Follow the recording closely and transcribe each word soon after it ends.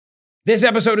This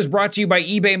episode is brought to you by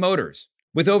eBay Motors.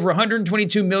 With over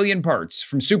 122 million parts,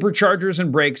 from superchargers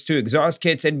and brakes to exhaust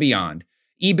kits and beyond,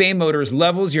 eBay Motors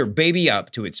levels your baby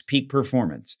up to its peak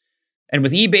performance. And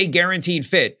with eBay Guaranteed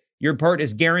Fit, your part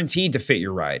is guaranteed to fit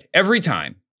your ride every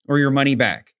time, or your money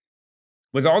back.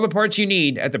 With all the parts you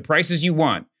need at the prices you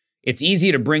want, it's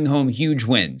easy to bring home huge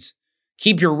wins.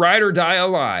 Keep your ride or die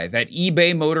alive at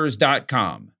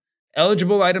ebaymotors.com.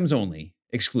 Eligible items only.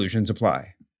 Exclusions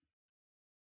apply.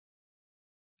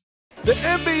 The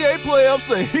NBA playoffs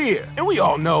are here, and we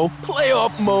all know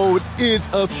playoff mode is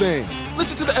a thing.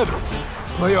 Listen to the evidence.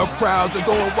 Playoff crowds are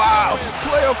going wild.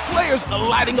 Playoff players are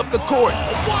lighting up the court.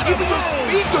 Even your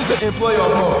speakers are in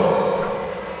playoff mode.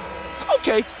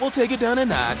 Okay, we'll take it down a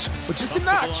notch, but just a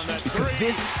notch, because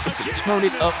this is the Turn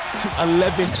It Up to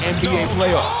 11 NBA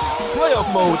playoffs.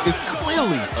 Playoff mode is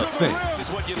clearly a thing.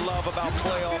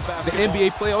 The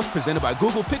NBA playoffs presented by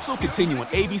Google Pixel continue on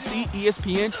ABC,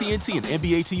 ESPN, TNT, and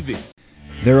NBA TV.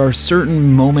 There are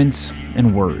certain moments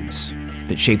and words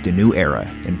that shaped a new era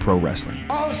in pro wrestling.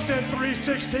 Austin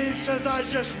 316 says I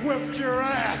just whipped your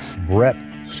ass. Brett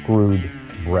screwed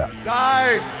Brett.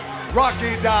 Die,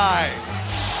 Rocky, die.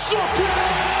 Suck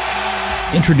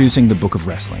it! Introducing the Book of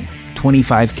Wrestling,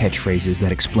 25 catchphrases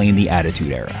that explain the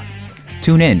Attitude Era.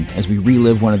 Tune in as we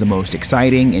relive one of the most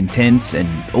exciting, intense, and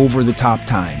over-the-top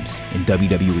times in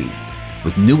WWE,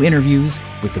 with new interviews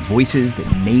with the voices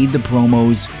that made the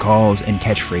promos, calls, and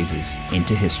catchphrases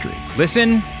into history.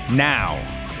 Listen now.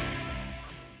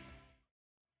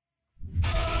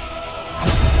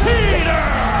 Peter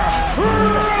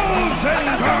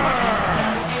Rosenberg!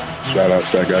 Shout out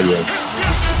to that guy, Red.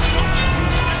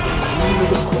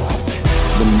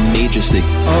 The majesty.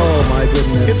 Oh my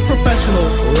goodness. It's professional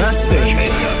wrestling.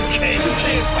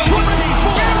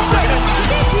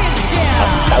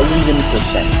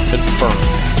 1,000% confirmed.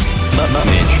 Not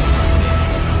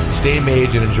mage. Stay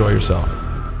mage and enjoy yourself.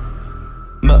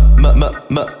 Mage. Male.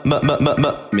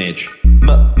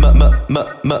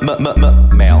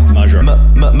 Measure.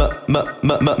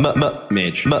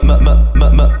 Mage.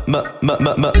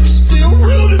 It's still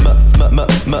rooted.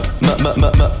 Mage. Male.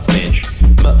 Measure. Mage.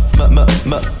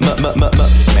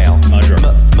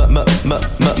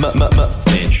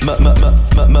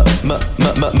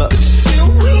 It's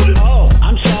still rooted. Oh,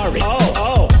 I'm sorry.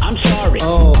 Oh, I'm sorry.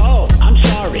 Oh, I'm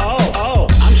sorry. Oh,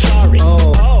 I'm sorry.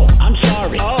 Oh, I'm sorry.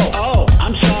 Oh,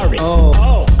 I'm sorry.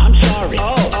 Oh, I'm sorry.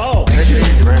 Oh.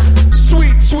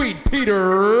 Sweet Peter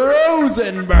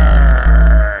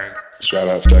Rosenberg. Shout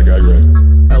out to that guy, Red.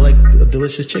 I like a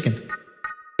delicious chicken.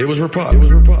 It was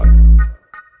Rapod.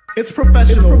 It's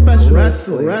professional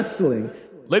wrestling.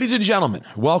 Ladies and gentlemen,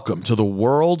 welcome to the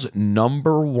world's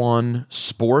 #1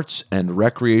 sports and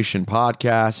recreation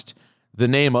podcast. The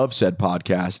name of said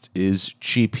podcast is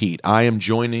Cheap Heat. I am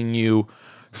joining you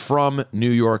from New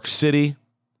York City.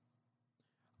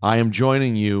 I am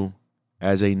joining you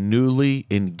as a newly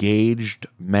engaged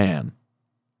man.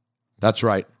 That's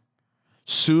right.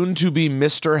 Soon to be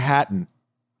Mr. Hatton,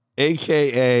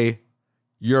 a.k.a.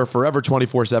 your forever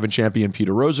 24/7 champion,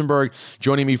 Peter Rosenberg,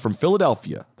 joining me from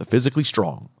Philadelphia, the physically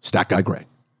strong Stat Guy Greg.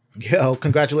 Yo,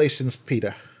 congratulations,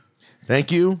 Peter.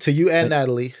 Thank you. To you and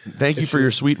Natalie. Thank you for your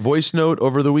sweet voice note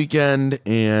over the weekend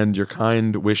and your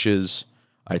kind wishes.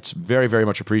 It's very, very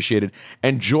much appreciated.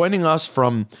 And joining us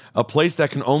from a place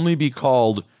that can only be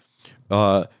called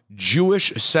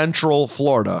Jewish Central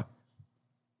Florida,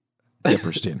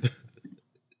 Dipperstein.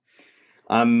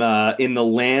 I'm in the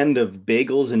land of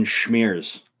bagels and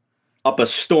schmears, up a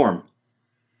storm.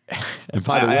 And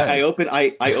by the way,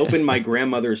 I opened my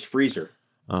grandmother's freezer,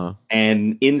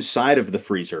 and inside of the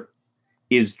freezer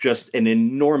is just an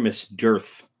enormous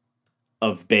dearth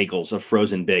of bagels, of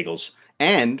frozen bagels,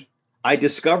 and I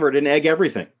discovered an egg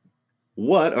everything.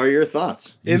 What are your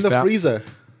thoughts? In the freezer.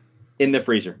 In the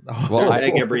freezer. Well,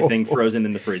 egg everything frozen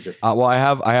in the freezer. Well, I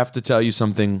have to tell you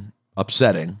something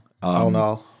upsetting. Oh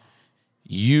no.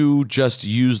 You just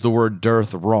used the word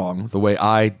dearth wrong, the way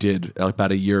I did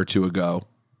about a year or two ago.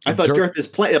 I thought dearth is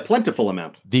a plentiful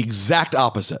amount. The exact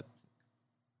opposite.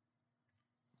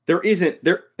 There isn't.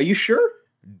 There. Are you sure?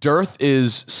 Dearth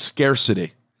is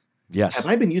scarcity. Yes. Have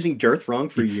I been using dearth wrong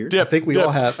for years? I think we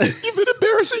all have. You've been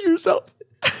embarrassing yourself.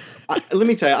 Let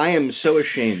me tell you, I am so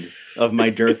ashamed of my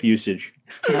dearth usage.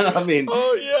 I mean,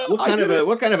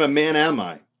 what kind of a man am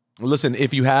I? Listen,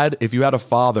 if you had a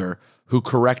father who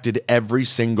corrected every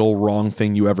single wrong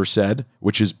thing you ever said,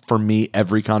 which is for me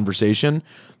every conversation,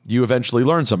 you eventually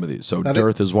learn some of these. So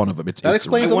dearth is one of them. That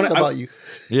explains a lot about you.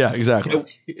 Yeah, exactly.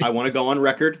 I want to go on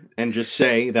record and just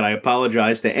say that I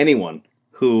apologize to anyone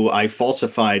who I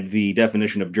falsified the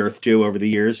definition of dearth to over the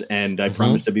years, and I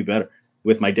promise to be better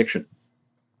with my diction.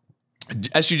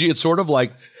 SGG, it's sort of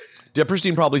like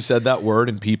Dipperstein probably said that word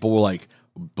and people were like,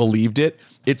 believed it.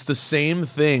 It's the same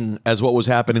thing as what was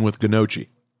happening with Gnocchi.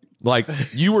 Like,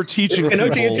 you were teaching people.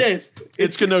 Gnocchi and Jace.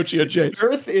 It's Gnocchi and Jace.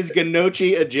 Earth is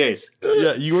Gnocchi and Jace.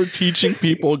 Yeah, you were teaching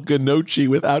people Gnocchi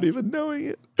without even knowing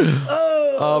it.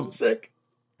 Oh, I'm sick.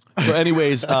 So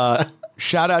anyways,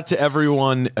 shout out to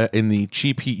everyone in the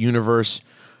Cheap Heat universe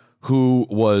who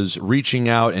was reaching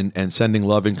out and sending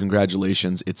love and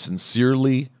congratulations. It's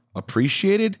sincerely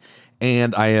appreciated,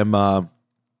 and I am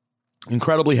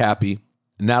incredibly happy.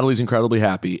 Natalie's incredibly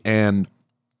happy, and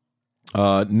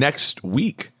next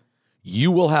week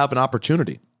you will have an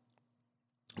opportunity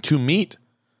to meet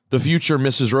the future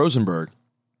Mrs. Rosenberg,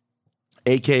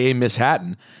 aka Miss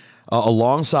Hatton,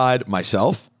 alongside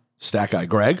myself, Stat Guy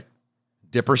Greg,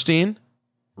 Dipperstein,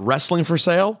 Wrestling for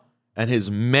Sale, and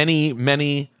his many,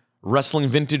 many wrestling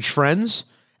vintage friends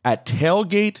at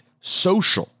Tailgate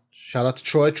Social. Shout out to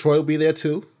Troy. Troy will be there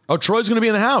too. Oh, Troy's going to be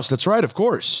in the house. That's right, of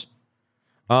course.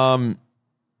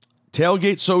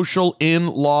 Tailgate Social in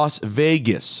Las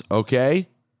Vegas, okay?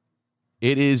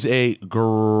 It is a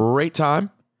great time.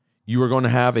 You are going to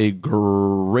have a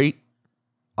great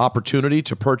opportunity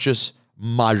to purchase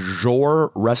Major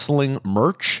Wrestling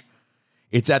merch.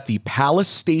 It's at the Palace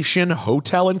Station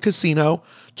Hotel and Casino,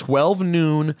 12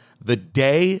 noon, the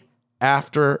day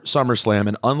after SummerSlam.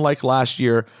 And unlike last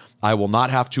year, I will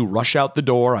not have to rush out the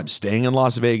door. I'm staying in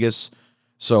Las Vegas.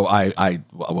 So I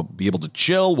will be able to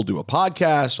chill. We'll do a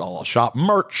podcast. I'll shop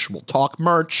merch. We'll talk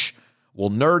merch. We'll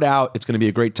nerd out. It's going to be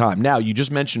a great time. Now, you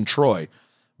just mentioned Troy.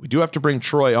 We do have to bring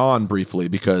Troy on briefly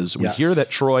because we hear that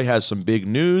Troy has some big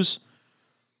news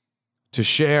to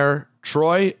share.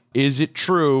 Troy, is it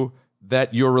true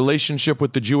that your relationship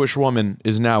with the Jewish woman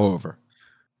is now over?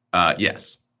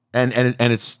 Yes. And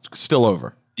it's still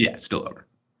over? Yeah, it's still over.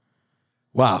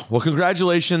 Wow. Well,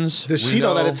 congratulations. Does she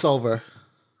know that it's over?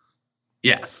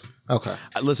 Yes. Okay.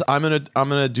 Listen, I'm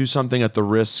gonna do something at the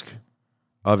risk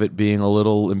of it being a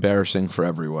little embarrassing for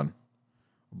everyone,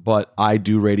 but I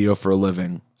do radio for a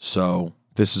living, so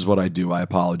this is what I do. I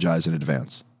apologize in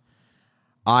advance.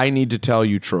 I need to tell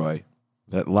you, Troy,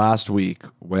 that last week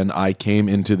when I came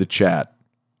into the chat,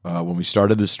 when we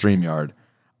started the StreamYard,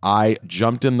 I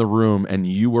jumped in the room and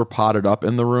you were potted up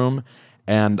in the room,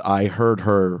 and I heard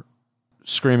her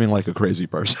screaming like a crazy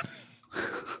person.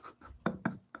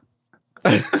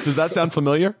 Does that sound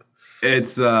familiar?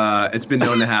 It's been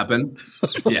known to happen.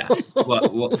 Yeah.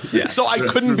 Well, yeah. So I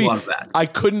couldn't be. A lot of that.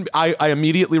 I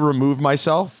immediately removed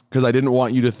myself because I didn't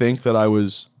want you to think that I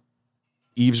was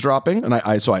eavesdropping,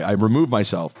 and so I removed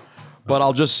myself. But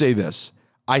I'll just say this: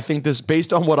 I think this,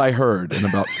 based on what I heard in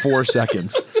about 4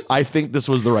 seconds, I think this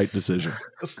was the right decision.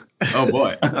 Oh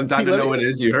boy, I'm dying to know what it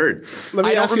is you heard.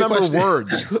 I don't remember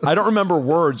words. I don't remember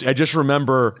words. I just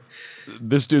remember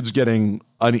this dude's getting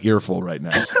an earful right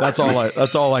now. That's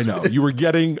all I know. You were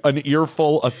getting an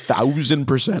earful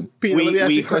 1,000%. Peter, let me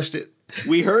ask you a question.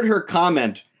 We heard her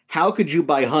comment, how could you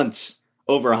buy Hunt's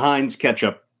over Heinz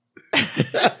ketchup?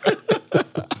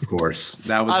 Of course.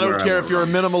 That was. I don't care if you're a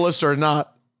minimalist or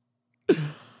not.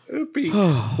 Pete,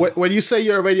 when you say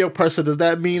you're a radio person, does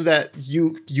that mean that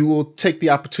you will take the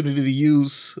opportunity to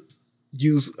use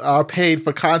our paid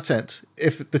for content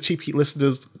if the Cheap Heat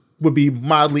listeners would be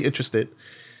mildly interested?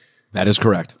 That is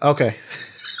correct. Okay.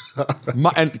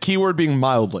 And keyword being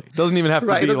mildly. It doesn't even have to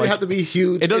be. It doesn't like, have to be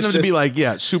huge. It doesn't have to be like,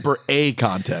 super A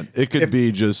content. It could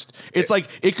be just. It's like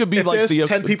it could be if like there's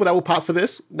 10 people that will pop for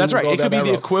this. That's right. It could be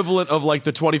the equivalent of like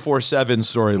the 24/7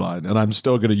 storyline, and I'm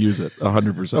still going to use it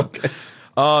 100%. Okay.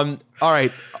 All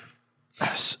right.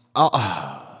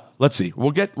 Let's see.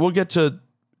 We'll get to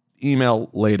email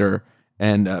later,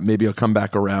 and maybe I'll come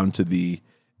back around to the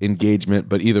engagement.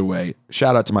 But either way,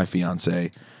 shout out to my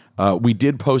fiance. We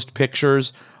did post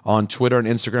pictures on Twitter and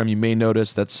Instagram. You may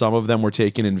notice that some of them were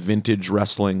taken in vintage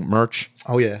wrestling merch.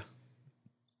 Oh yeah.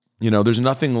 There's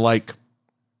nothing like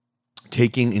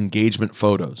taking engagement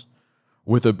photos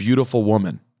with a beautiful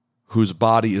woman whose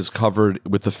body is covered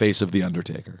with the face of the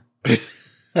Undertaker.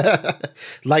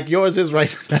 Like yours is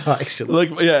right now, actually.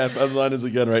 Mine is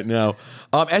again right now.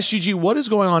 SGG, what is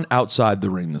going on outside the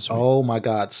ring this week? Oh my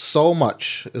God, so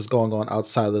much is going on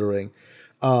outside of the ring.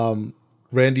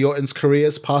 Randy Orton's career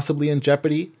is possibly in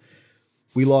jeopardy.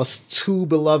 We lost 2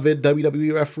 beloved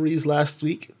WWE referees last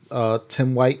week,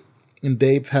 Tim White and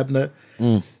Dave Hebner.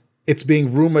 It's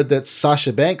being rumored that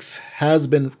Sasha Banks has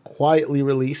been quietly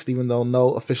released, even though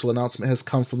no official announcement has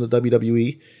come from the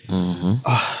WWE.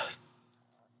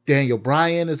 Daniel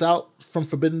Bryan is out from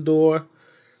Forbidden Door.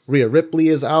 Rhea Ripley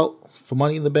is out for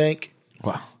Money in the Bank.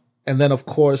 Wow. And then, of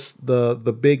course, the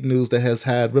big news that has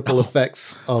had ripple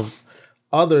effects of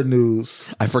other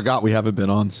news, I forgot we haven't been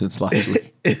on since last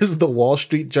week. is the Wall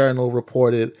Street Journal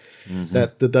reported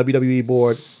that the WWE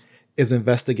board is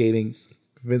investigating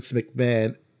Vince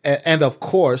McMahon. And of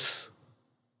course,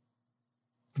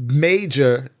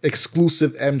 major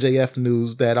exclusive MJF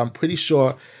news that I'm pretty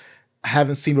sure I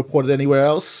haven't seen reported anywhere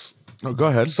else. Oh, go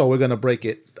ahead. So we're going to break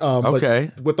it.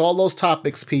 Okay. But with all those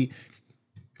topics, Pete,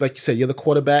 like you said, you're the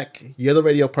quarterback, you're the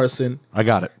radio person. I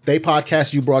got it. They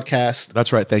podcast, you broadcast.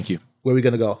 That's right. Thank you. Where are we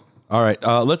going to go? All right.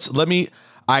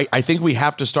 I think we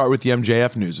have to start with the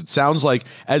MJF news. It sounds like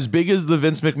as big as the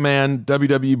Vince McMahon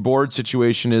WWE board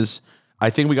situation is, I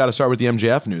think we got to start with the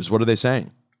MJF news. What are they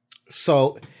saying?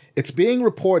 So it's being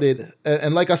reported,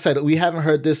 and like I said, we haven't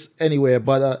heard this anywhere,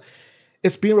 but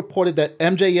it's being reported that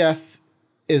MJF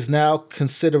is now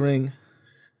considering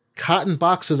cotton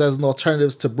boxers as an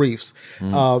alternative to briefs.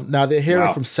 Now they're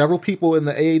hearing from several people in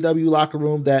the AEW locker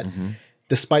room that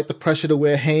despite the pressure to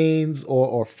wear Hanes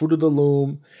or Fruit of the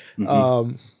Loom, Fruit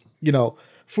of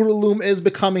the Loom is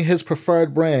becoming his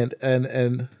preferred brand,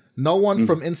 and no one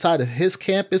from inside of his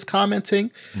camp is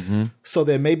commenting. So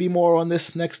there may be more on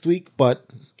this next week, but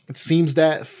it seems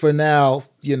that for now,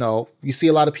 you see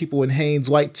a lot of people in Hanes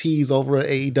white tees over at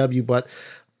AEW, but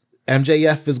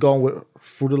MJF is going with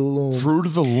Fruit of the Loom. Fruit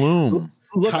of the Loom.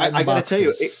 Look, I got to tell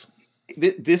you,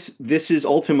 this is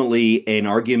ultimately an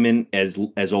argument as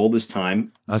old as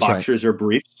time. That's boxers are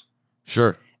briefs.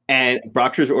 Sure. And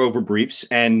boxers are over briefs.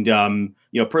 And,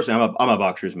 personally, I'm a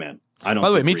boxers man. I don't. By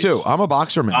the way, me briefs. too. I'm a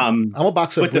boxer man. I'm a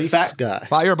boxer but briefs guy.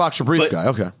 You're a boxer brief guy.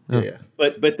 Okay. Yeah.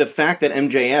 But the fact that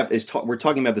MJF is we're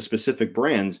talking about the specific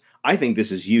brands, I think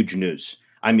this is huge news.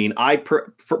 I mean,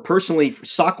 personally,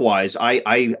 sock wise,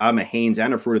 I'm a Hanes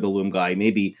and a Fruit of the Loom guy.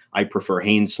 Maybe I prefer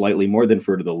Hanes slightly more than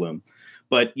Fruit of the Loom.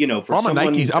 But I'm a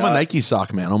Nike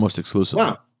sock man, almost exclusively.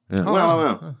 Wow. Yeah.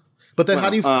 Wow. But then, how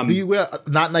do you wear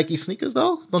not Nike sneakers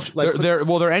though? Don't you, like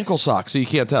they're ankle socks, so you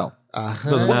can't tell.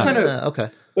 Okay.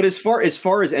 But as far as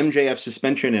MJF's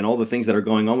suspension and all the things that are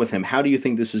going on with him, how do you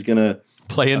think this is going to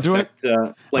play into it?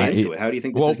 How do you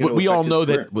think? This is gonna we all know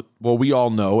career? that. Well, we all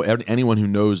know. Anyone who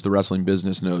knows the wrestling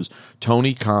business knows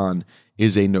Tony Khan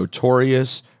is a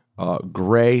notorious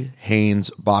gray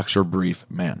Hanes boxer brief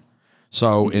man.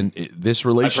 So in this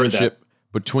relationship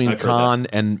between Khan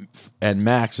and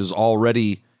Max is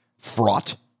already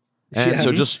fraught, and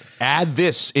so just add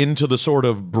this into the sort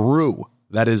of brew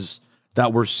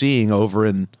that we're seeing over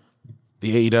in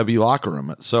the AEW locker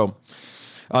room. So,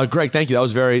 Greg, thank you. That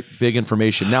was very big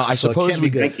information. Now, I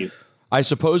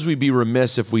suppose we'd be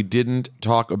remiss if we didn't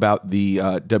talk about the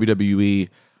WWE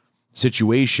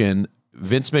situation.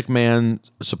 Vince McMahon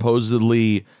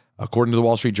supposedly, according to the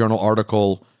Wall Street Journal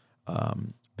article,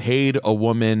 paid a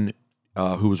woman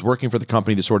who was working for the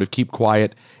company to sort of keep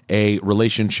quiet a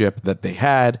relationship that they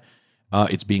had.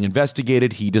 It's being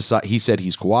investigated. He said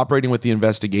he's cooperating with the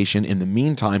investigation. In the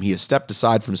meantime, he has stepped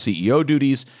aside from CEO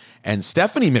duties. And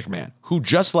Stephanie McMahon, who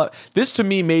just left, this to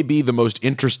me may be the most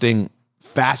interesting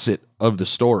facet of the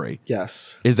story.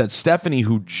 Yes. Is that Stephanie,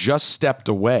 who just stepped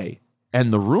away,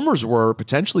 and the rumors were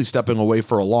potentially stepping away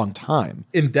for a long time.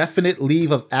 Indefinite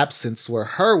leave of absence were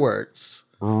her words.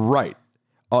 Right.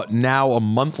 Now,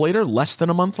 less than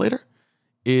a month later,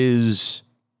 is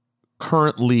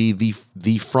currently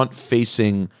the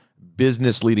front-facing,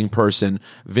 business-leading person,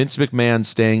 Vince McMahon,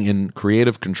 staying in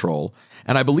creative control.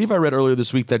 And I believe I read earlier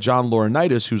this week that John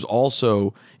Laurinaitis, who's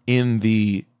also in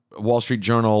the Wall Street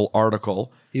Journal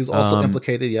article, he's also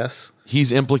implicated. Yes,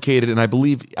 he's implicated, and I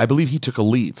believe he took a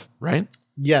leave. Right?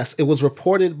 Yes, it was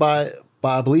reported by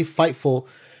I believe Fightful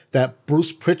that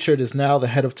Bruce Pritchard is now the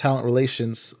head of talent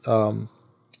relations,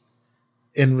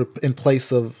 in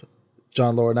place of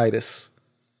John Laurinaitis.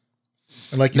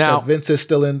 And like you said, Vince is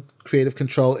still in creative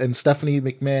control, and Stephanie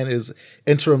McMahon is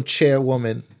interim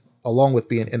chairwoman, along with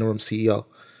being interim CEO.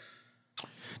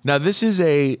 Now, this is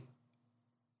a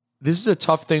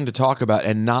tough thing to talk about,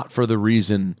 and not for the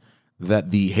reason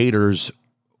that the haters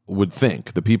would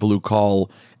think. The people who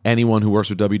call anyone who works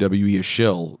with WWE a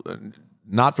shill,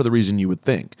 not for the reason you would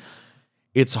think.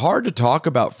 It's hard to talk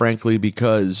about, frankly,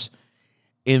 because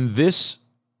in this,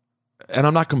 and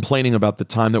I'm not complaining about the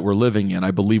time that we're living in.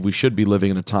 I believe we should be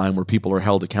living in a time where people are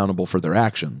held accountable for their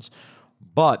actions.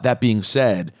 But that being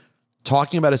said,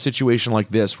 talking about a situation like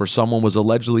this where someone was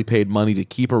allegedly paid money to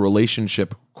keep a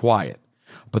relationship quiet,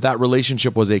 but that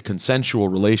relationship was a consensual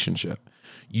relationship,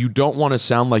 you don't want to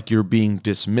sound like you're being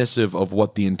dismissive of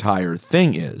what the entire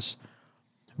thing is.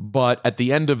 But at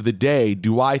the end of the day,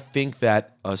 do I think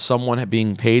that someone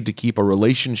being paid to keep a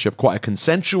relationship quiet, a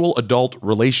consensual adult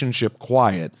relationship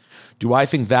quiet, do I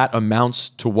think that amounts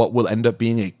to what will end up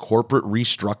being a corporate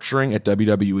restructuring at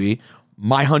WWE?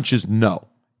 My hunch is no.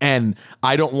 And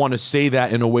I don't want to say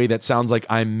that in a way that sounds like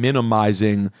I'm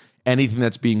minimizing anything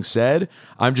that's being said.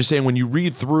 I'm just saying when you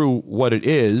read through what it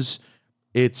is,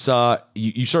 it's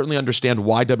you certainly understand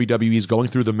why WWE is going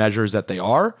through the measures that they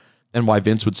are and why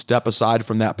Vince would step aside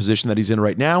from that position that he's in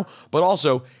right now. But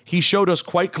also, he showed us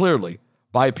quite clearly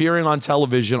by appearing on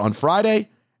television on Friday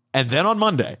and then on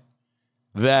Monday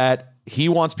that he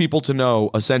wants people to know,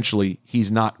 essentially,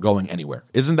 he's not going anywhere.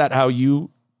 Isn't that how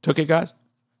you took it, guys?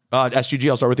 SGG,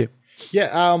 I'll start with you.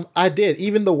 Yeah, I did.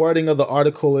 Even the wording of the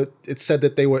article, it said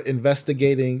that they were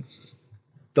investigating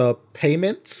the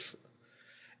payments,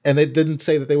 and it didn't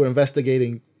say that they were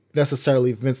investigating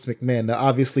necessarily Vince McMahon. Now,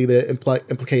 obviously, they're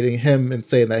implicating him and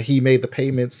saying that he made the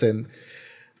payments,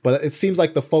 but it seems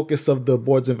like the focus of the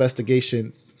board's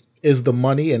investigation is the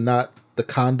money and not the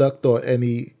conduct or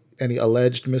any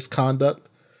alleged misconduct.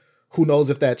 Who knows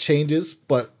if that changes?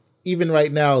 But even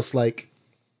right now, it's like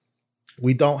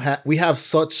we have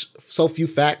so few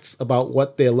facts about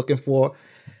what they're looking for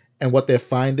and what they're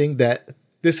finding that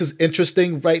this is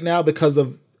interesting right now because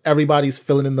of everybody's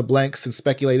filling in the blanks and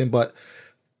speculating. But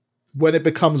when it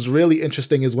becomes really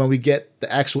interesting is when we get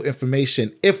the actual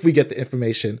information, if we get the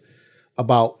information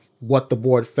about what the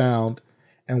board found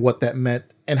and what that meant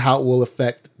and how it will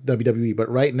affect WWE. But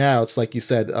right now, it's like you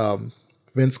said,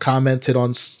 Vince commented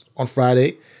on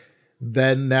Friday,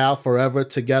 then, now, forever,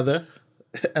 together.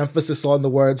 Emphasis on the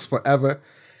words forever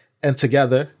and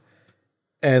together.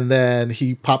 And then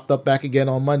he popped up back again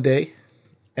on Monday,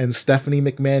 and Stephanie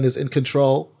McMahon is in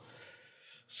control.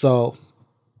 So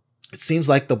it seems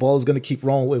like the ball is going to keep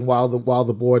rolling while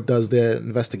the board does their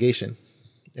investigation.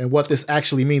 And what this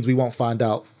actually means, we won't find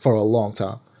out for a long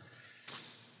time.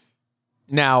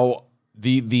 Now,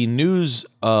 the news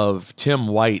of Tim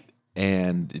White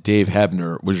and Dave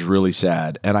Hebner was really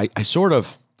sad. And I sort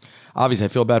of, obviously I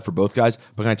feel bad for both guys,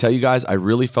 but can I tell you guys, I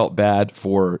really felt bad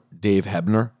for Dave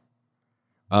Hebner,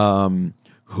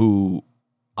 who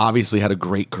obviously had a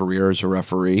great career as a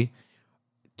referee.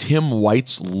 Tim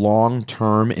White's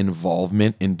long-term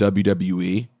involvement in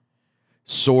WWE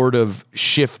sort of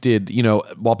shifted,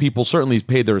 while people certainly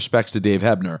paid their respects to Dave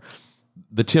Hebner,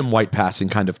 the Tim White passing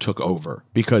kind of took over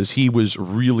because he was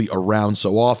really around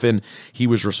so often. He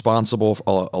was responsible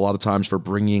a lot of times for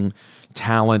bringing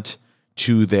talent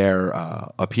to their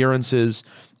appearances.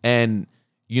 And,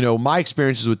 my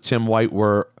experiences with Tim White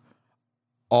were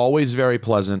always very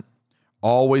pleasant,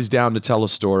 always down to tell a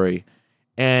story.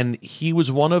 And he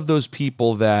was one of those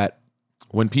people that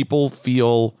when people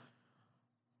feel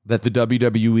that the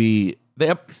WWE,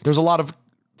 there's a lot of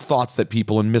thoughts that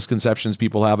people and misconceptions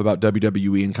people have about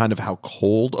WWE and kind of how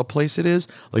cold a place it is.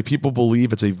 Like, people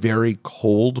believe it's a very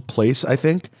cold place, I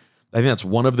think. That's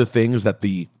one of the things that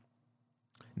the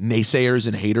naysayers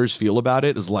and haters feel about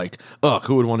it is like, ugh,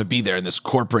 who would want to be there in this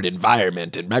corporate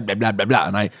environment and blah, blah, blah, blah, blah.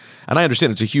 And I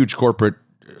understand it's a huge corporate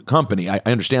company. I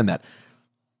understand that.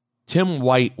 Tim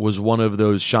White was one of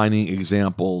those shining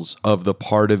examples of the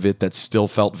part of it that still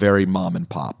felt very mom and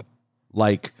pop.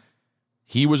 Like,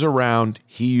 he was around.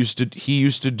 He used to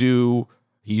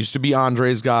be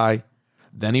Andre's guy.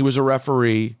 Then he was a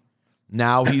referee.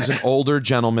 Now he's an older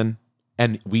gentleman,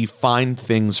 and we find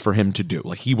things for him to do.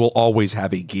 Like, he will always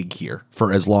have a gig here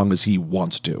for as long as he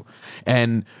wants to.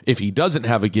 And if he doesn't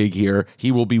have a gig here,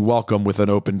 he will be welcome with an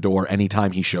open door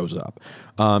anytime he shows up.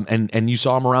 And you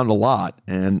saw him around a lot.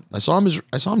 And I saw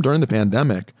him during the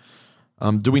pandemic.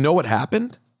 Do we know what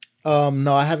happened?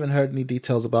 No, I haven't heard any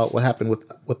details about what happened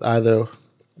with either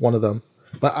one of them.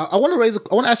 But I want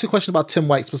to ask you a question about Tim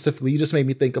White specifically. You just made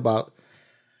me think about,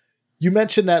 you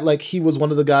mentioned that like he was one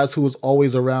of the guys who was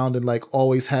always around and like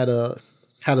always had a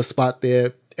spot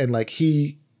there, and like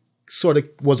he sort of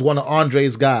was one of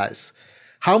Andre's guys.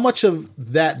 How much of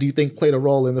that do you think played a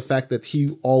role in the fact that they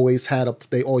always had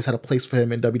a place for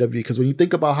him in WWE? Because when you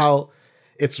think about how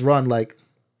it's run, like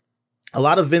a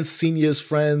lot of Vince Senior's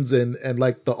friends and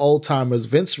like the old timers,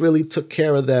 Vince really took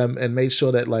care of them and made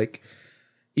sure that like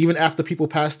even after people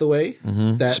passed away,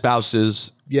 that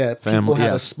spouses, family, people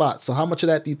had a spot. So how much of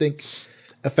that do you think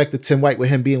affected Tim White with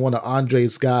him being one of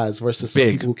Andre's guys versus some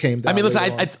people who came down? I mean,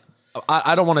 listen,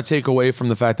 I don't want to take away from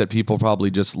the fact that people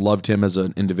probably just loved him as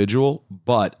an individual,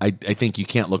 but I think you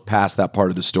can't look past that part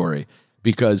of the story,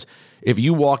 because if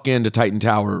you walk into Titan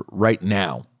Tower right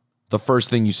now, the first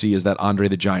thing you see is that Andre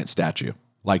the Giant statue.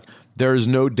 Like, there is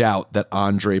no doubt that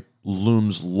Andre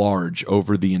looms large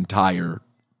over the entire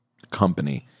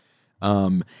company.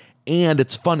 And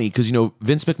it's funny because,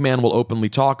 Vince McMahon will openly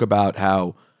talk about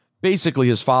how basically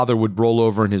his father would roll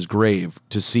over in his grave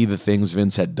to see the things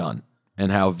Vince had done,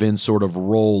 and how Vince sort of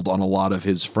rolled on a lot of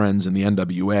his friends in the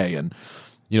NWA and,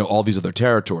 all these other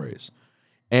territories.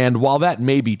 And while that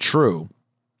may be true,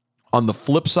 on the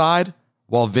flip side,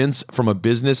 while Vince, from a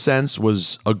business sense,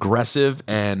 was aggressive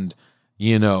and,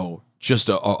 just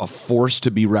a force to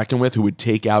be reckoned with who would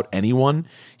take out anyone,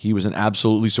 he was an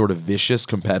absolutely sort of vicious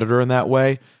competitor in that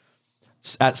way.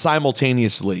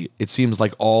 Simultaneously, it seems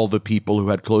like all the people who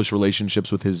had close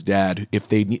relationships with his dad,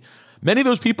 many of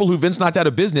those people who Vince knocked out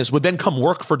of business would then come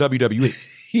work for WWE.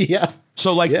 Yeah.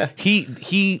 So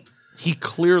he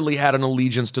clearly had an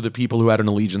allegiance to the people who had an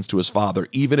allegiance to his father,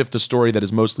 even if the story that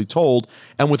is mostly told,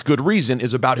 and with good reason,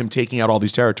 is about him taking out all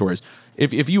these territories.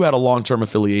 If you had a long-term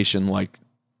affiliation like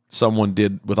someone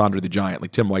did with Andre the Giant,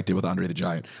 like Tim White did with Andre the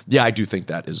Giant, yeah, I do think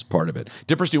that is part of it.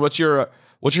 Dipperstein, what's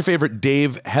your favorite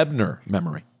Dave Hebner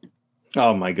memory?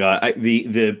 Oh my God,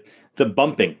 the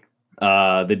bumping.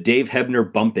 The Dave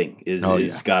Hebner bumping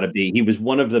is got to be. He was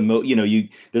one of the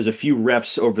there's a few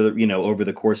refs over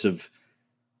the course of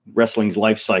wrestling's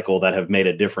life cycle that have made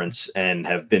a difference and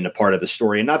have been a part of the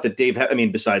story. And not that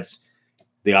besides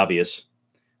the obvious,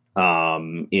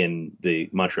 in the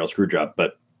Montreal Screwjob,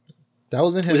 but that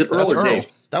wasn't him. Was it Earl or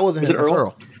Dave? That wasn't him. Was it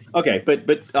Earl? Okay, but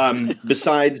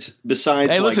besides.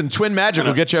 Hey, listen, Twin Magic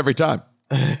will get you every time.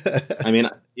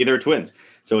 Either twins,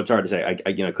 so it's hard to say.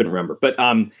 I couldn't remember. But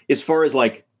as far as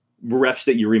like refs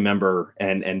that you remember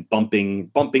and bumping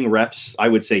refs, I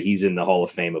would say he's in the Hall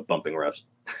of Fame of bumping refs.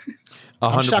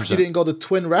 100%. I'm shocked you didn't go the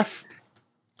twin ref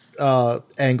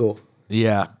angle.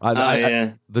 Yeah,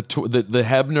 the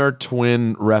Hebner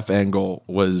twin ref angle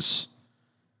was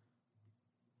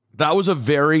a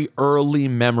very early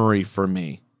memory for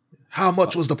me. How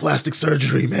much was the plastic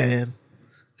surgery, man?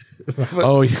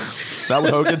 Oh, yeah. Is that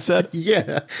what Hogan said?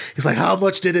 Yeah. He's like, how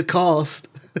much did it cost?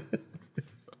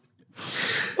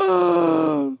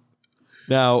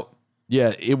 Now,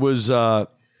 yeah, it was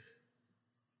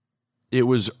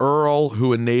Earl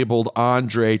who enabled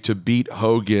Andre to beat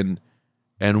Hogan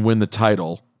and win the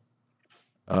title.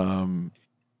 Because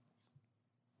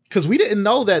we didn't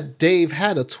know that Dave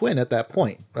had a twin at that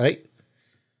point, right?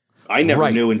 I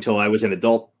never knew until I was an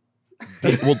adult.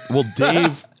 Well,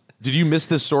 Dave, did you miss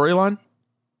this storyline?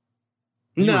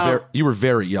 No, you were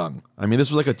very young. I mean,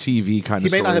 this was like a TV kind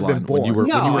of storyline. He may not have been born. You were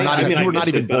not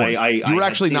even born. You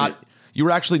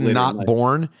were actually not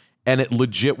born, and it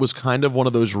legit was kind of one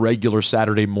of those regular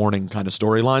Saturday morning kind of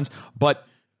storylines. But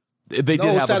they did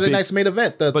have Saturday Night's Main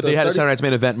Event. They had a Saturday Night's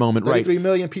Main Event moment, right? 33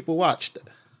 million people watched.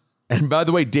 And by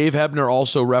the way, Dave Hebner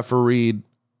also refereed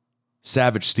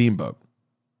Savage Steamboat.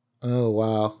 Oh,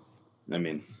 wow. I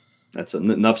mean, that's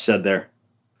enough said there.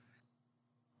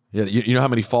 Yeah, you know how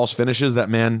many false finishes that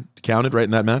man counted right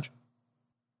in that match?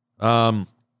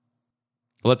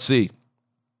 Let's see.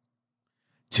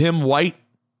 Tim White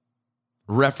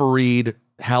refereed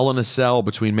Hell in a Cell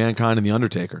between Mankind and The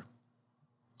Undertaker.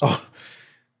 Oh,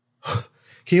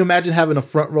 can you imagine having a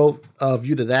front row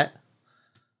view to that?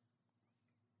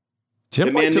 The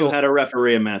man knew how to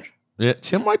referee a match. Yeah,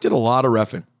 Tim White did a lot of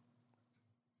reffing.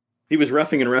 He was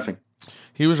reffing and reffing.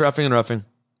 He was reffing and reffing.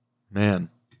 Man.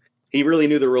 He really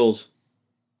knew the rules.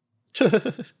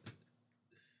 The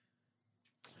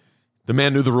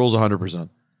man knew the rules 100%.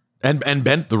 And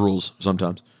bent the rules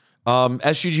sometimes.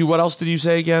 SGG, what else did you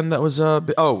say again? That was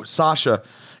Sasha.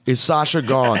 Is Sasha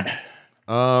gone?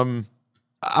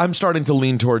 I'm starting to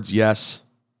lean towards yes.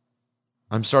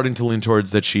 I'm starting to lean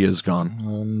towards that she is gone.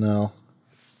 Oh no.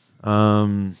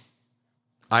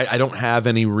 I don't have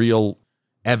any real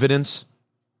evidence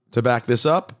to back this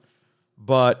up,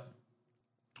 but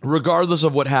regardless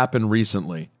of what happened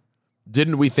recently,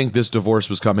 didn't we think this divorce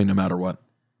was coming no matter what?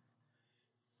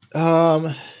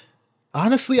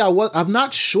 Honestly, I'm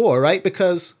not sure, right?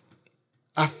 Because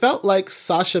I felt like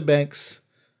Sasha Banks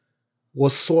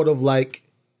was sort of like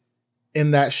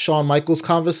in that Shawn Michaels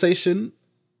conversation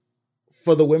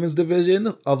for the women's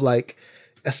division of like,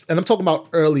 and I'm talking about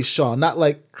early Shawn, not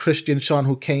like Christian Shawn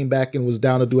who came back and was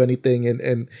down to do anything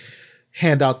and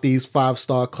hand out these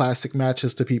 5-star classic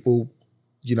matches to people,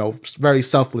 very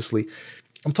selflessly.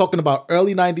 I'm talking about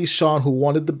early 90s Shawn who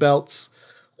wanted the belts,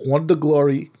 wanted the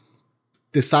glory,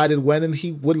 decided when and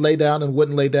he would lay down and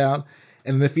wouldn't lay down.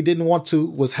 And if he didn't want to,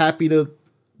 was happy to,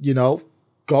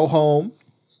 go home,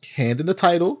 hand in the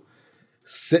title,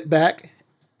 sit back,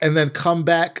 and then come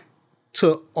back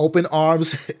to open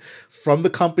arms from the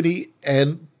company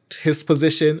and his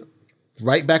position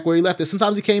right back where he left it.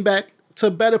 Sometimes he came back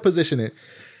to better positioning.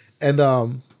 And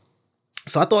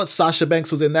so I thought Sasha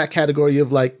Banks was in that category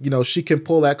of like, she can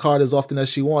pull that card as often as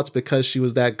she wants because she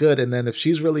was that good. And then if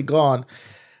she's really gone,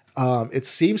 it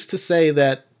seems to say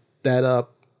that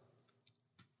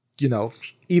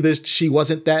either she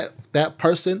wasn't that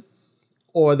person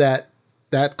or that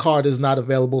card is not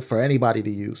available for anybody to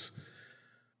use.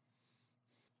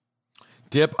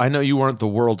 Dip, I know you weren't the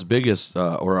world's biggest,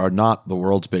 or are not the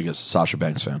world's biggest Sasha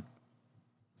Banks fan.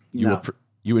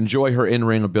 You enjoy her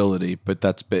in-ring ability, but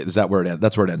is that where it ends?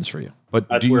 That's where it ends for you. But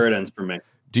that's where it ends for me.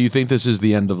 Do you think this is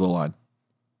the end of the line?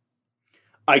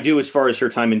 I do, as far as her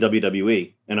time in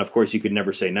WWE, and of course, you could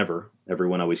never say never.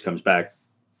 Everyone always comes back.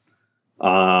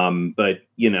 But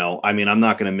you know, I mean, I'm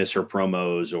not going to miss her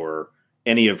promos or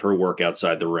any of her work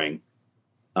outside the ring.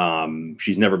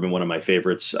 She's never been one of my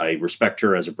favorites. I respect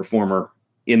her as a performer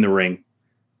in the ring,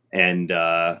 and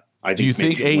I think. Do you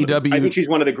think AEW? I think she's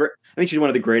one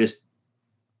of the greatest,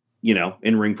 you know,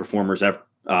 in-ring performers ever.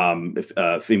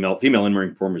 Female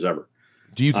in-ring performers ever.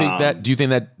 Do you think that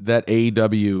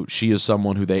AEW, she is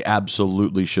someone who they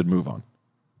absolutely should move on?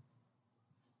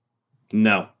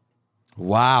 No.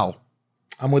 Wow.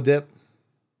 I'm with Dip.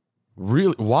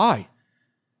 Really? Why?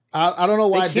 I don't know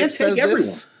why Dip says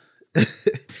this.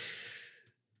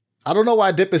 I don't know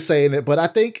why Dip is saying it, but I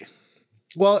think,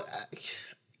 well,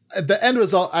 the end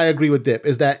result, I agree with Dip,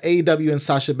 is that AEW and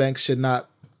Sasha Banks should not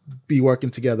be working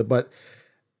together. But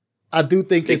I do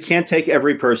think they can't take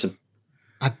every person.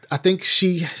 I think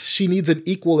she needs an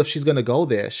equal if she's going to go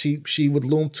there. She would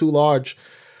loom too large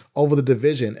over the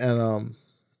division. And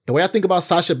the way I think about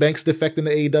Sasha Banks defecting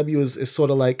to AEW is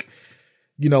sort of like,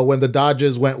 you know, when the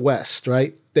Dodgers went west,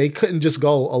 right? They couldn't just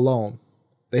go alone.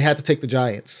 They had to take the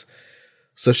Giants.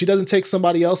 So if she doesn't take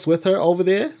somebody else with her over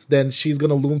there, then she's going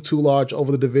to loom too large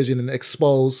over the division and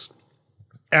expose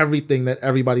everything that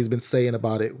everybody's been saying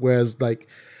about it. Whereas like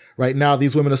right now,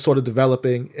 these women are sort of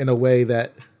developing in a way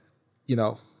that, you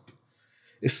know,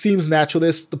 it seems natural.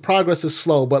 The progress is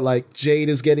slow, but like Jade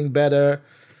is getting better.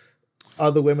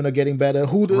 Other women are getting better.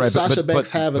 Who does Sasha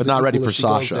Banks have as but not ready for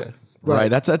Sasha? Right.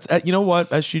 That's you know what,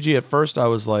 SGG, at first I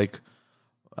was like,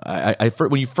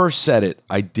 when you first said it,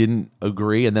 I didn't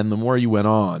agree. And then the more you went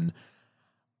on,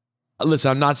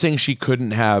 listen, I'm not saying she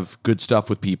couldn't have good stuff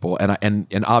with people, and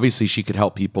obviously she could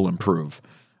help people improve.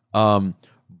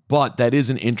 But that is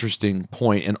an interesting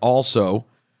point. And also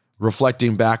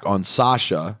reflecting back on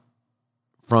Sasha,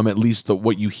 from at least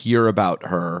what you hear about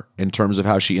her in terms of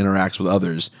how she interacts with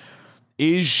others,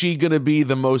 is she going to be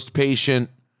the most patient,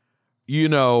 you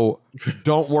know,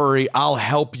 don't worry, I'll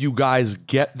help you guys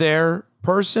get there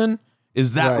person?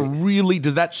 Is that really,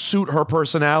 does that suit her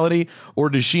personality, or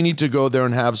does she need to go there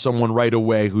and have someone right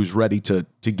away who's ready to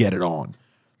get it on?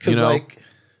 Because like,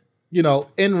 you know,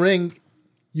 in ring,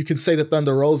 you can say that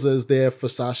Thunder Rosa is there for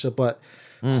Sasha, but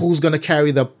who's going to carry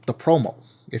the promo?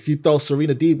 If you throw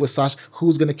Serena Deeb with Sasha,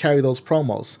 who's going to carry those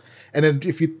promos? And then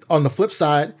if you, on the flip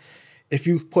side, if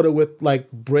you put it with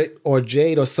like Britt or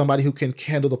Jade or somebody who can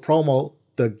handle the promo,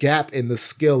 the gap in the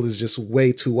skill is just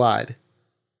way too wide.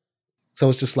 So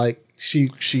it's just like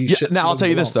she should. Now I'll tell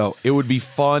you this though, it would be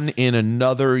fun in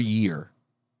another year.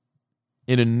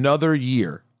 In another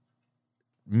year,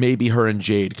 maybe her and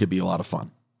Jade could be a lot of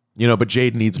fun. You know, but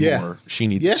Jade needs more. She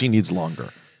needs longer.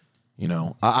 You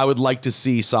know, I would like to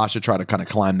see Sasha try to kind of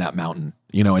climb that mountain,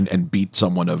 you know, and beat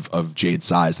someone of Jade's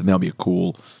size. Then that'll be a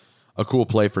cool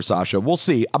play for Sasha. We'll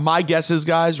see. My guess is,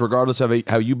 guys, regardless of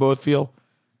how you both feel,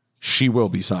 she will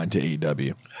be signed to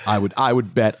AEW. I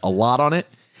would bet a lot on it.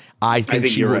 I think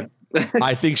she will. Right.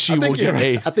 I think she will get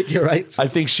I think you're right. I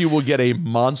think she will get a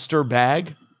monster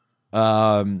bag,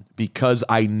 because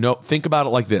I know. Think about it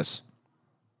like this.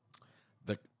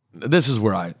 This is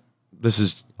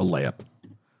a layup.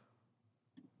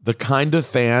 The kind of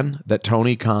fan that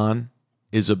Tony Khan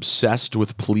is obsessed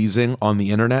with pleasing on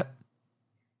the internet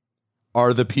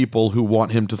are the people who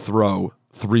want him to throw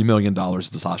 $3 million to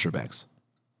Sasha Banks.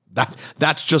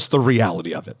 That's just the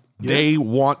reality of it. Yeah. They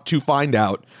want to find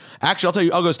out. Actually, I'll tell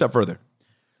you, I'll go a step further.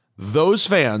 Those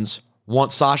fans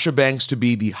want Sasha Banks to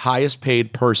be the highest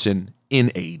paid person in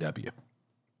AEW.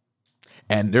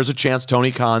 And there's a chance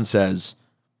Tony Khan says,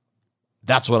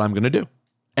 that's what I'm going to do.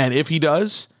 And if he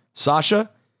does, Sasha,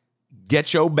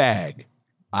 get your bag.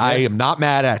 I am not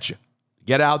mad at you.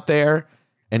 Get out there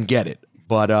and get it.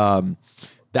 But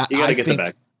that you got to get the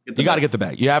bag. You got to get the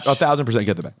bag. You have 1,000%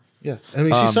 get the bag. Yeah, I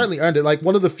mean, she certainly earned it. Like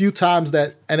one of the few times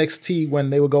that NXT,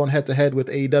 when they were going head to head with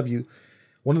AEW,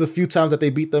 one of the few times that they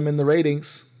beat them in the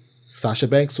ratings, Sasha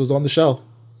Banks was on the show.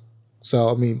 So,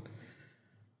 I mean,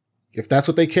 if that's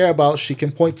what they care about, she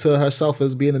can point to herself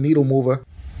as being a needle mover.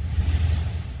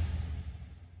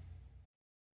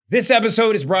 This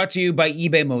episode is brought to you by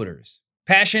eBay Motors.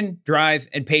 Passion, drive,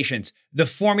 and patience. The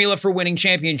formula for winning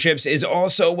championships is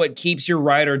also what keeps your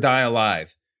ride or die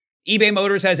alive. eBay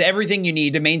Motors has everything you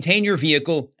need to maintain your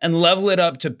vehicle and level it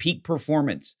up to peak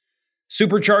performance.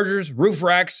 Superchargers, roof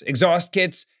racks, exhaust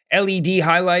kits, LED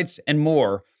highlights, and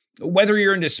more. Whether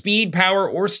you're into speed, power,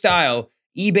 or style,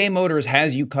 eBay Motors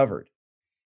has you covered.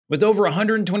 With over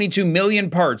 122 million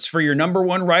parts for your number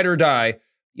one ride or die,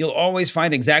 you'll always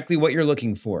find exactly what you're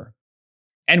looking for.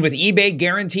 And with eBay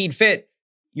Guaranteed Fit,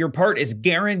 your part is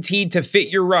guaranteed to fit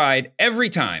your ride every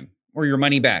time or your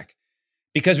money back.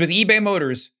 Because with eBay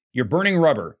Motors, you're burning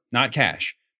rubber, not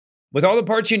cash. With all the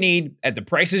parts you need at the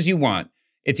prices you want,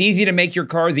 it's easy to make your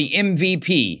car the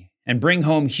MVP and bring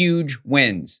home huge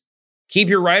wins. Keep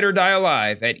your ride or die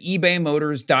alive at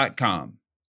ebaymotors.com.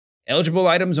 Eligible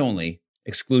items only.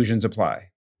 Exclusions apply.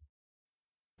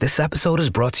 This episode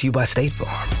is brought to you by State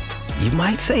Farm. You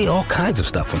might say all kinds of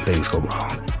stuff when things go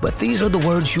wrong, but these are the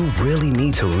words you really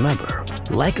need to remember.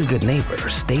 Like a good neighbor,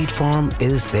 State Farm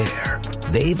is there.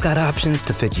 They've got options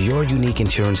to fit your unique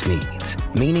insurance needs,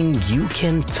 meaning you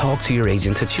can talk to your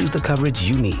agent to choose the coverage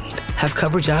you need, have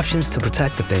coverage options to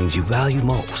protect the things you value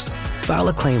most, file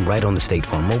a claim right on the State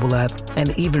Farm mobile app,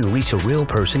 and even reach a real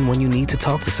person when you need to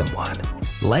talk to someone.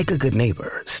 Like a good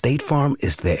neighbor, State Farm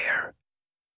is there.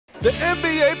 The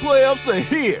NBA playoffs are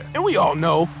here, and we all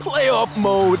know playoff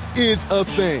mode is a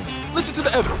thing. Listen to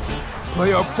the evidence.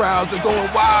 Playoff crowds are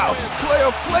going wild.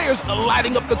 Playoff players are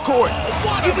lighting up the court.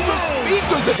 Even your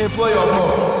speakers are in playoff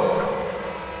mode.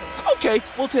 Okay,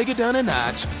 we'll take it down a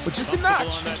notch, but just a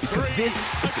notch, because this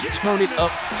is the turn it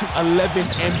up to 11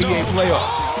 NBA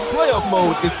playoffs. Playoff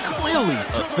mode is clearly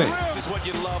a thing.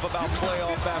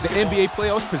 The NBA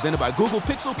playoffs presented by Google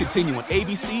Pixel continue on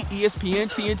ABC, ESPN,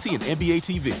 TNT, and NBA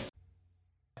TV.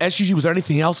 SGG, was there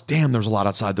anything else? Damn, there's a lot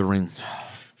outside the ring.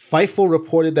 Fightful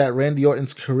reported that Randy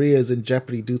Orton's career is in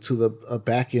jeopardy due to a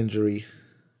back injury.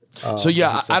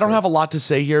 I don't have a lot to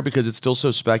say here because it's still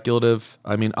so speculative.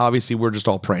 I mean, obviously, we're just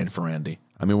all praying for Randy.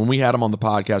 I mean, when we had him on the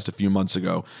podcast a few months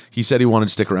ago, he said he wanted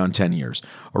to stick around 10 years.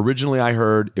 Originally, I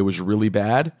heard it was really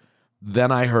bad.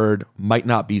 Then I heard might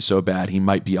not be so bad. He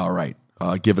might be all right.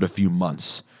 Give it a few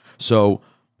months. So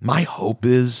my hope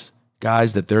is,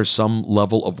 guys, that there's some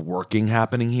level of working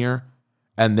happening here.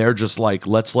 And they're just like,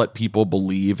 let's let people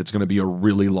believe it's going to be a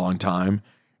really long time.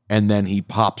 And then he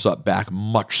pops up back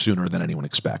much sooner than anyone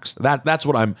expects. That's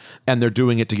what and they're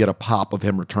doing it to get a pop of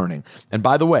him returning. And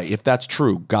by the way, if that's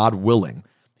true, God willing,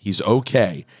 he's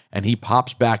okay, and he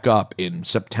pops back up in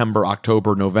September,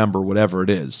 October, November, whatever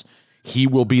it is, he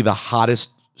will be the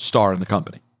hottest star in the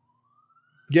company.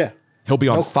 Yeah. He'll be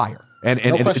on fire. And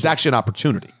it's actually an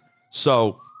opportunity.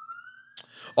 So,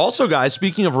 also, guys,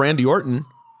 speaking of Randy Orton,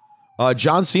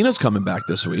 John Cena's coming back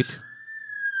this week.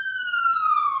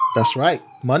 That's right.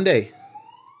 Monday.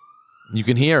 You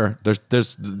can hear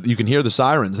you can hear the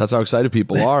sirens. That's how excited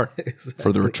people are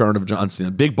for the return of John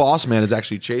Cena. Big Boss Man is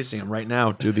actually chasing him right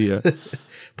now to the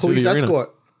police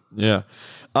escort. Yeah.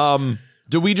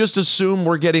 Do we just assume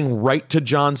we're getting right to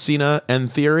John Cena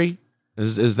and Theory?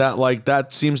 Is that like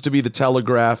that seems to be the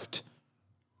telegraphed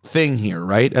thing here,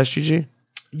 right? SGG?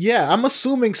 Yeah, I'm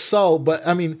assuming so, but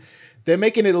I mean, they're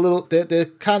making it a little. They're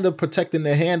kind of protecting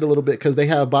their hand a little bit because they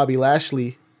have Bobby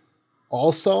Lashley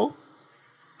also.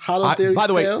 By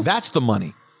the way, that's the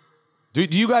money. Do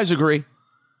you guys agree?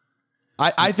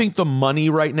 I think the money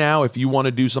right now, if you want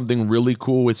to do something really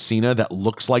cool with Cena that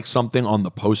looks like something on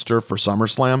the poster for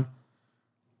SummerSlam,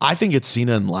 I think it's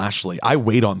Cena and Lashley. I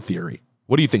wait on Theory.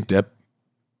 What do you think, Dip?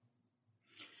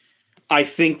 I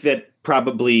think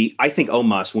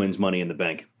Omos wins Money in the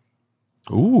Bank.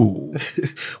 Ooh.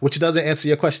 Which doesn't answer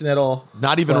your question at all.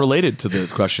 Not even related to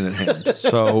the question at hand.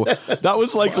 So that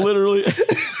was like literally...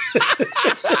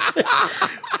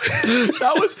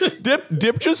 that was...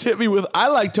 Dip just hit me with, I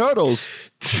like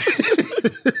turtles.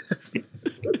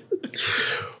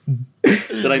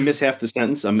 Did I miss half the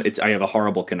sentence? I have a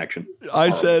horrible connection. I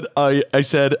said, I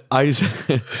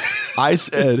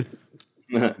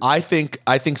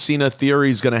think Cena Theory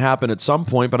is going to happen at some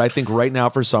point, but I think right now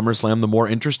for SummerSlam, the more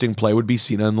interesting play would be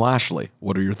Cena and Lashley.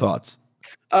 What are your thoughts?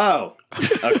 Oh,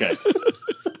 okay.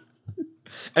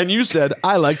 And you said,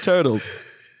 I like turtles.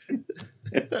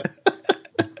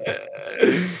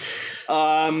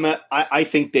 I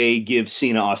think they give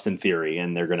Cena Austin Theory,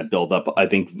 and they're going to build up. I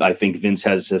think Vince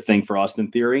has a thing for Austin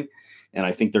Theory, and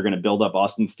I think they're going to build up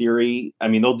Austin Theory. I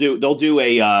mean, they'll do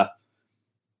a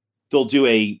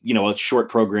short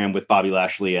program with Bobby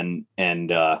Lashley and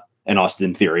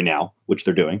Austin Theory now, which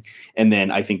they're doing, and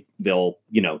then I think they'll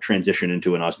transition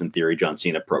into an Austin Theory John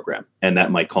Cena program, and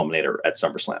that might culminate at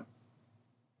SummerSlam.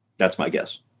 That's my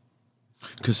guess.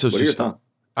 What are your thoughts?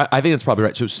 I think that's probably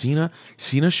right. So Cena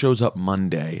shows up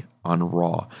Monday on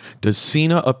Raw. Does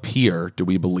Cena appear, do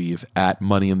we believe, at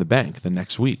Money in the Bank the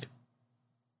next week?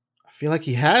 I feel like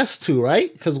he has to,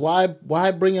 right? Because why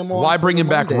bring him on? Why bring him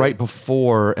back right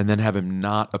before and then have him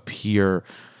not appear?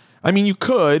 I mean, you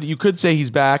could say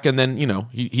he's back, and then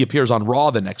he appears on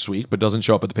Raw the next week, but doesn't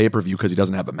show up at the pay-per-view because he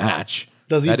doesn't have a match.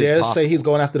 Does he dare say he's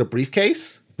going after the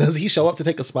briefcase? Does he show up to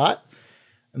take a spot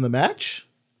in the match?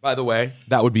 By the way,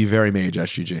 that would be very Mage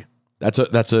SGG.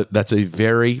 That's a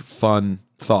very fun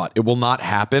thought. It will not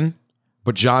happen,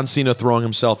 but John Cena throwing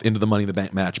himself into the Money in the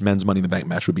Bank match, men's Money in the Bank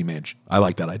match, would be Mage. I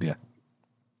like that idea.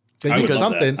 They need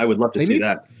something. I would love to see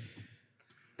that.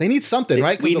 They need something,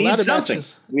 right? We need something.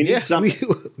 We need something.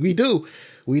 We do.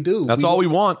 That's all we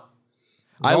want.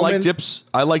 I like Dip's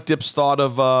thought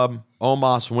of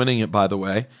Omos winning it, by the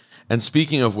way. And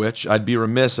speaking of which, I'd be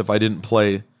remiss if I didn't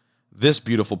play this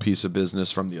beautiful piece of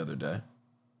business from the other day.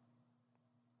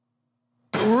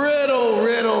 Riddle,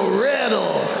 riddle,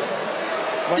 riddle.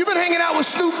 You been hanging out with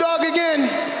Snoop Dogg again?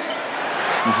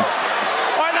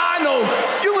 I know.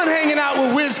 You been hanging out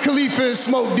with Wiz Khalifa and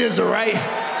Smoke DZA, right?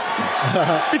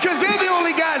 Because they're the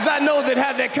only guys I know that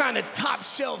have that kind of top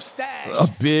shelf stash. A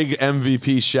big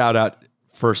MVP shout out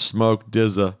for Smoke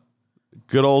DZA.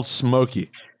 Good old Smokey.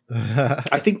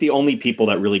 I think the only people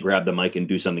that really grab the mic and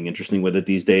do something interesting with it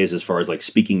these days, as far as like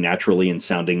speaking naturally and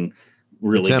sounding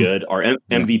really good, are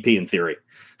MVP and Theory.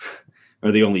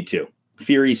 Are the only two.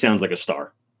 Theory sounds like a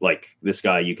star. Like this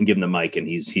guy, you can give him the mic and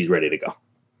he's ready to go.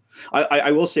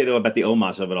 I will say though about the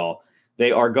Omos of it all,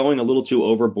 they are going a little too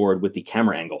overboard with the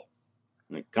camera angle.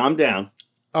 Like, calm down.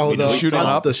 Oh,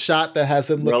 the shot that has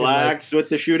him looking relax with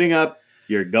the shooting up.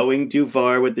 You're going too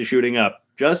far with the shooting up.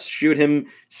 Just shoot him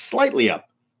slightly up.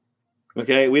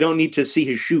 Okay, we don't need to see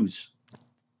his shoes.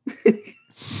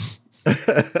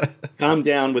 Calm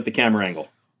down with the camera angle.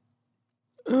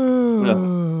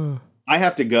 I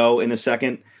have to go in a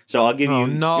second, so I'll give you.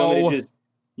 No.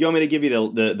 You want me to give you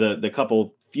the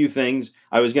couple few things?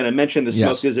 I was going to mention the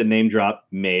Smoke DZA name drop,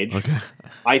 Mage. Okay.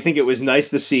 I think it was nice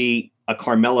to see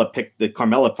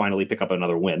Carmella finally pick up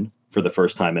another win for the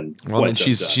first time in. Well, then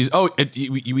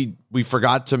we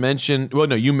forgot to mention. Well,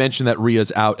 no, you mentioned that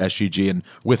Rhea's out SGG, and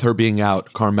with her being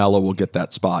out, Carmella will get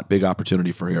that spot. Big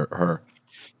opportunity for her.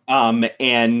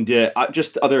 And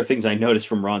just other things I noticed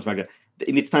from Raw and SmackDown.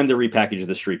 It's time to repackage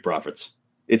the Street Profits.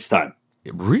 It's time.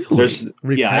 Really?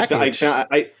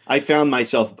 I found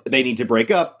myself. They need to break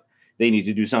up. They need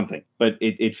to do something. But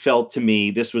it felt to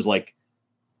me this was like.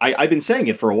 I've been saying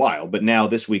it for a while, but now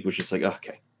this week was just like,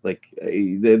 okay, like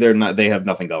they're not, they have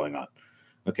nothing going on.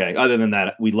 Okay. Other than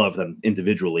that, we love them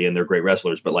individually and they're great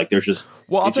wrestlers, but like, there's just,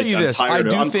 well, I'll tell you this. I'm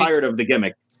tired of the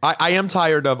gimmick. I am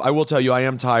tired of, I will tell you, I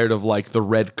am tired of like the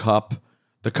Red Cup,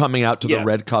 the coming out to the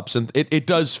Red Cups. And it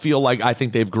does feel like, I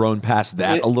think they've grown past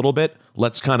that a little bit.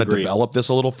 Let's kind of develop this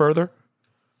a little further.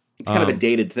 It's kind of a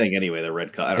dated thing anyway, the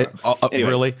Red Cup. I don't know. Anyway.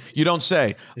 Really? You don't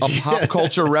say. A pop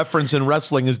culture reference in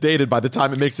wrestling is dated by the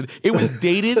time it makes it. It was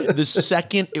dated the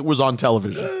second it was on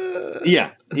television.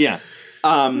 Yeah.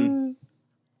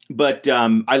 But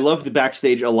I love the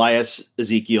backstage Elias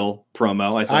Ezekiel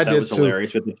promo. I thought that was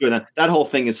hilarious with the two of them. That whole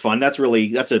thing is fun. That's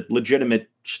a legitimate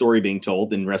story being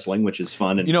told in wrestling, which is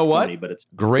fun and you know what? Funny, but it's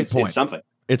great point. It's something.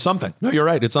 It's something. No, you're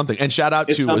right. It's something. And shout out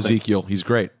to Ezekiel. He's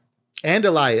great. And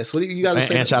Elias. What do you got to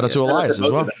say? And shout out to Elias as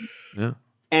well. Yeah.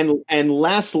 And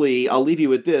lastly, I'll leave you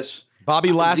with this.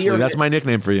 Bobby Lashley. That's my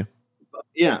nickname for you.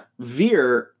 Yeah.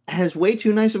 Veer has way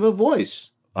too nice of a voice.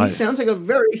 He sounds like a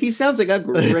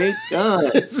great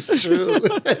guy. It's true.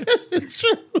 It's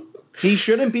true. He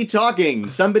shouldn't be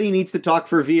talking. Somebody needs to talk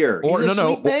for Veer. He's a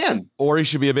sweet man. Or he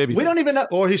should be a baby. We don't even know.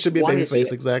 Or he should be a baby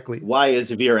face. Exactly. Why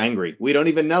is Veer angry? We don't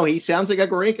even know. He sounds like a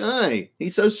great guy.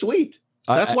 He's so sweet.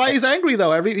 That's why he's angry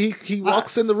though. He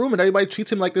walks in the room and everybody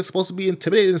treats him like they're supposed to be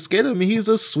intimidated and scared of him. He's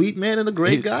a sweet man and a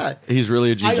great guy. He's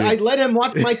really a GG. I let him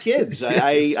watch my kids.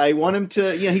 I want him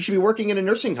to. He should be working in a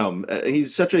nursing home.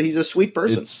 He's a sweet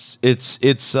person.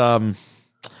 It's I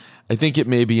think it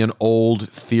may be an old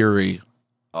theory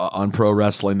on pro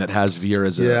wrestling that has Veer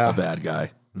as a bad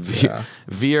guy.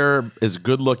 Veer is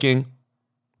good looking,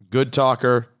 good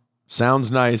talker.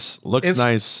 Sounds nice, looks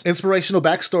nice. Inspirational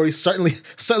backstory,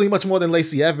 certainly much more than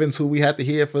Lacey Evans, who we had to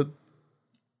hear for.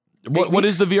 What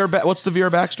is the Veer? What's the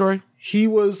Veer backstory? He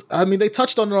was. I mean, they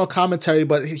touched on it on commentary,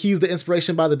 but he's the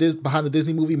inspiration behind the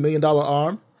Disney movie $1 Million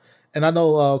Arm. And I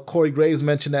know Corey Graves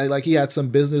mentioned that like he had some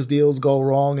business deals go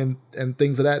wrong and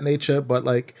things of that nature. But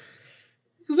like,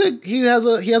 he has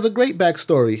a great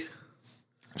backstory.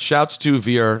 Shouts to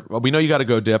Veer. Well, we know you got to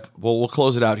go, Dip. We'll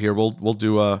close it out here. We'll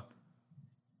do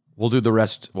the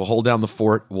rest. We'll hold down the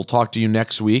fort. We'll talk to you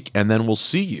next week, and then we'll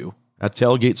see you at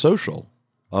Tailgate Social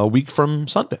a week from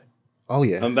Sunday. Oh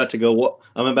yeah, I'm about to go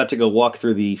walk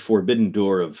through the forbidden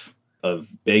door of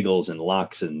bagels and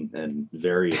lox and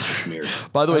various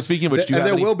schmears. By the way, speaking of which,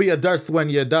 there will be a dearth when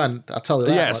you're done. I'll tell you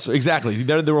that. Yes, exactly.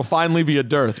 There will finally be a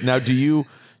dearth. Now, do you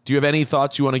have any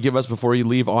thoughts you want to give us before you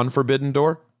leave on Forbidden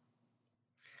Door?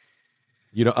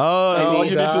 You know, that's all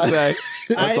you need to say.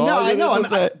 That's all you need to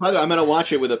say. By the way, I'm going to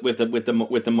watch it with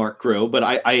the Mark crew, but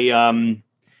I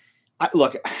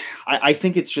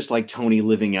think it's just like Tony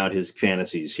living out his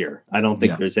fantasies here. I don't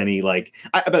think there's any by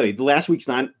the way, the last week's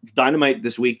Dynamite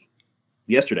this week,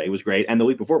 yesterday was great, and the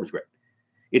week before was great.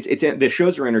 It's the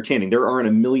shows are entertaining. There aren't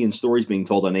a million stories being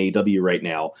told on AEW right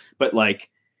now, but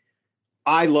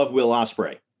I love Will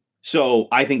Ospreay, so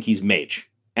I think he's Mage,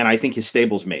 and I think his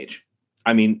stable's Mage.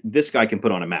 I mean, this guy can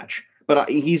put on a match, but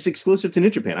he's exclusive to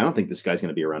New Japan. I don't think this guy's going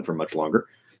to be around for much longer.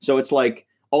 So it's like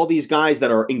all these guys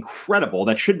that are incredible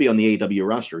that should be on the AEW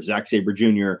roster, Zack Sabre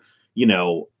Jr.,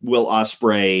 Will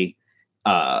Ospreay,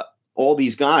 all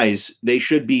these guys, they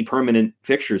should be permanent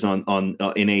fixtures in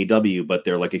AEW, but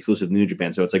they're exclusive to New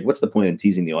Japan. So it's what's the point in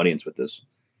teasing the audience with this?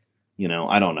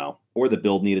 I don't know. Or the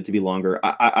build needed to be longer.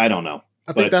 I don't know.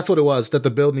 I think that's what it was, that the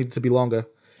build needed to be longer.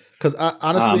 Because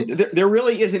honestly, there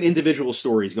really isn't individual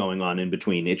stories going on in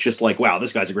between. It's just wow,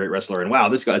 this guy's a great wrestler, and wow,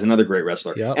 this guy's another great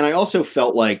wrestler. Yep. And I also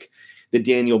felt like the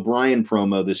Daniel Bryan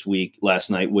promo last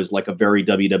night was a very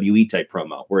WWE type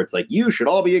promo, where it's you should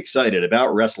all be excited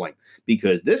about wrestling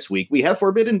because this week we have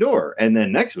Forbidden Door, and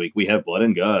then next week we have Blood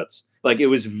and Guts. It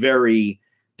was very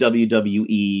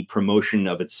WWE promotion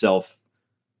of itself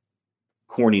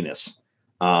corniness.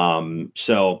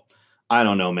 So I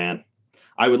don't know, man.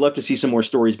 I would love to see some more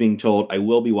stories being told. I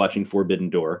will be watching Forbidden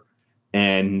Door,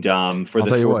 and for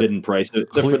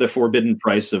the forbidden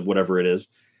price of whatever it is.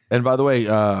 And by the way,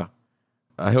 I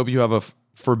hope you have a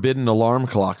forbidden alarm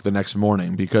clock the next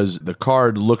morning, because the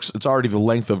card it's already the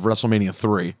length of WrestleMania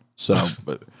 3. So,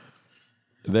 but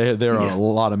there are a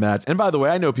lot of matches. And by the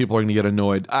way, I know people are going to get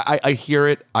annoyed. I hear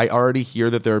it. I already hear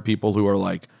that there are people who are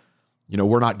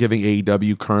we're not giving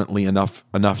AEW currently enough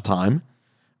time.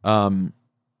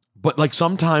 But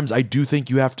sometimes I do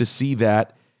think you have to see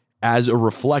that as a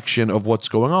reflection of what's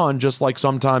going on, just like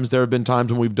sometimes there have been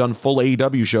times when we've done full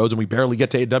AEW shows and we barely get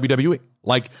to WWE.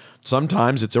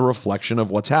 Sometimes it's a reflection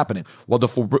of what's happening. While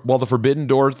the Forbidden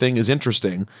Door thing is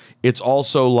interesting, it's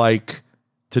also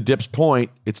to Dip's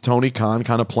point, it's Tony Khan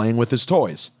kind of playing with his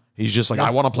toys. He's just I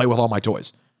want to play with all my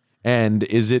toys. And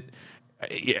is it,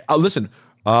 listen,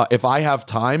 if I have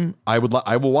time, I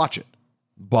will watch it.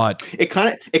 But it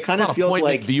kind of feels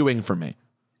like viewing for me.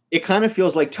 It kind of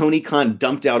feels like Tony Khan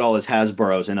dumped out all his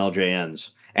Hasbros and LJNs,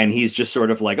 and he's just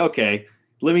sort of okay,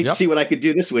 let me see what I could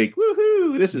do this week.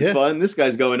 Woohoo! This is fun. This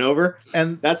guy's going over,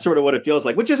 and that's sort of what it feels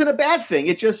like, which isn't a bad thing.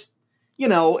 It just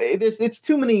it's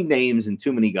too many names and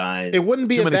too many guys. It wouldn't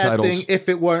be a bad thing if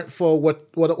it weren't for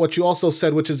what you also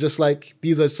said, which is just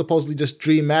these are supposedly just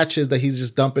dream matches that he's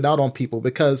just dumping out on people.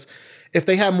 Because if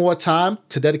they had more time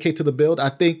to dedicate to the build, I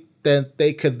think then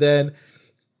they could then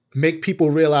make people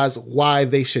realize why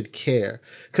they should care.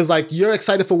 Because you're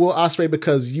excited for Will Ospreay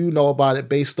because you know about it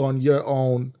based on your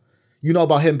own,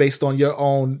 about him based on your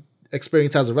own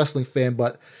experience as a wrestling fan,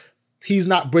 but he's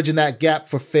not bridging that gap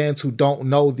for fans who don't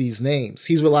know these names.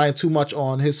 He's relying too much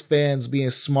on his fans being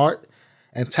smart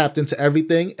and tapped into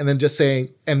everything, and then just saying,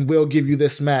 and we'll give you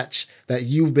this match that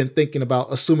you've been thinking about,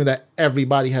 assuming that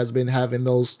everybody has been having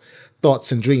those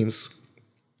thoughts and dreams.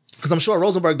 Because I'm sure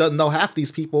Rosenberg doesn't know half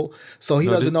these people, so he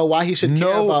doesn't know why he should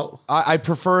care about. I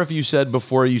prefer if you said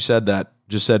before you said that,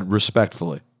 just said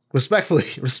respectfully.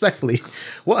 Respectfully.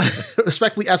 Well,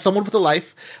 respectfully, as someone with a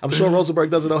life, I'm sure Rosenberg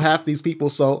doesn't know half these people.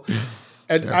 So,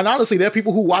 and honestly, there are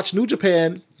people who watch New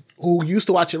Japan who used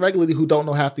to watch it regularly who don't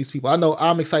know half these people. I know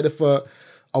I'm excited for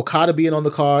Okada being on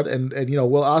the card and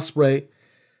Will Ospreay,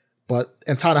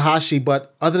 and Tanahashi.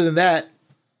 But other than that,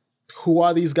 who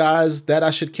are these guys that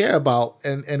I should care about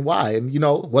and why? And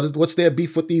what's their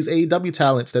beef with these AEW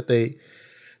talents that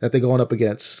they're going up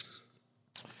against?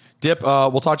 Dip,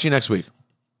 we'll talk to you next week.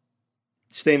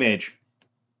 Stay Mage.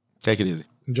 Take it easy.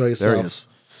 Enjoy yourself. There he is.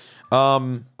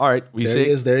 All right. There he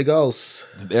is. There he goes.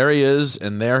 There he is,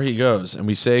 and there he goes. And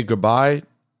we say goodbye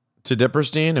to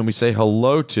Dipperstein, and we say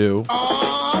hello to...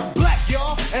 I'm black,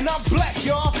 y'all, and I'm black,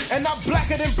 y'all, and I'm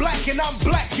blacker than black, and I'm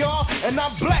black, y'all, and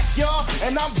I'm black, y'all,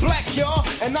 and I'm black, y'all,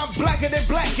 and I'm blacker than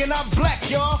black, and I'm black,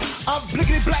 y'all. I'm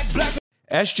blickety black.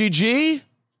 SGG?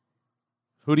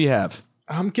 Who do you have?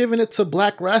 I'm giving it to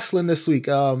Black Wrestling this week.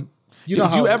 Do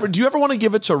you ever want to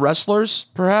give it to wrestlers,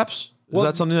 perhaps? Is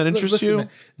that something that interests you?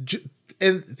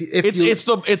 And it's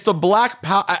the Black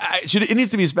Power. It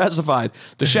needs to be specified.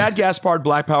 The Shad Gaspard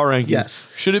Black Power Rankings.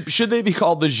 Yes. Should they be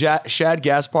called the Shad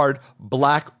Gaspard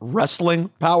Black Wrestling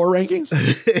Power Rankings?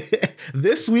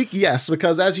 This week, yes,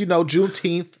 because as you know,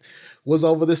 Juneteenth was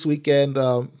over this weekend.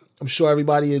 I'm sure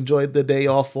everybody enjoyed the day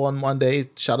off on Monday.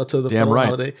 Shout out to the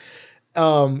holiday.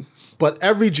 But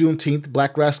every Juneteenth,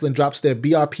 Black Wrestling drops their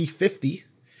BRP 50,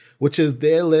 which is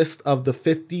their list of the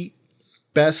 50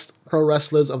 best pro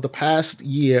wrestlers of the past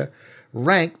year,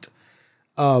 ranked.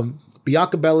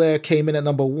 Bianca Belair came in at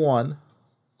number 1.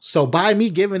 So by me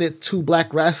giving it to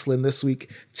Black Wrestling this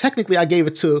week, technically I gave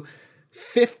it to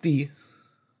 50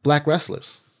 Black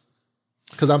wrestlers.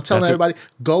 Because I'm telling everybody,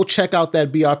 go check out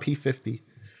that BRP 50.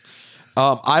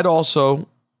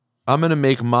 I'm going to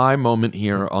make my moment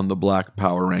here on the Black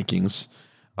Power Rankings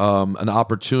an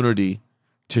opportunity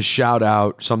to shout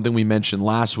out something we mentioned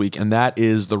last week, and that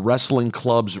is the Wrestling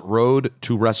Club's Road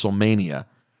to WrestleMania.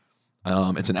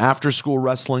 It's an after-school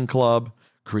wrestling club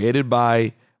created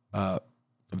by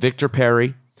Victor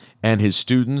Perry and his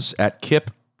students at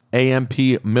KIPP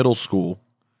AMP Middle School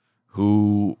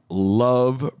who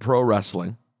love pro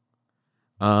wrestling.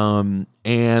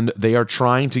 And they are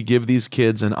trying to give these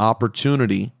kids an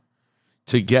opportunity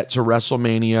to get to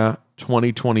WrestleMania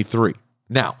 2023.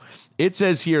 Now, it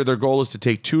says here their goal is to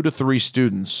take 2 to 3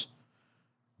 students.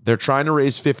 They're trying to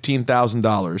raise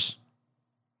 $15,000.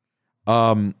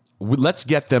 Let's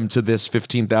get them to this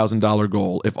 $15,000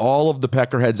 goal. If all of the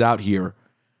peckerheads out here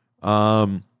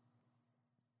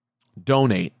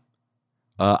donate,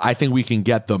 I think we can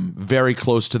get them very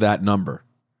close to that number.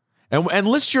 And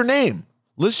list your name.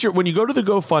 When you go to the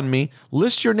GoFundMe,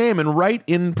 list your name and write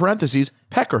in parentheses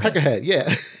Peckerhead. Peckerhead,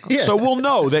 yeah. Yeah. So we'll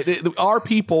know that our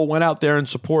people went out there and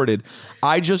supported.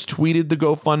 I just tweeted the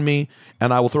GoFundMe,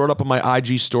 and I will throw it up on my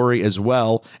IG story as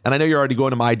well. And I know you're already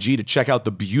going to my IG to check out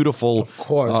the beautiful, of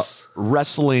course,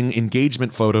 wrestling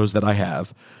engagement photos that I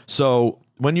have. So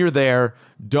when you're there,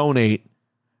 donate.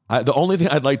 The only thing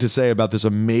I'd like to say about this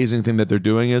amazing thing that they're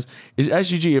doing is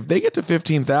SGG, if they get to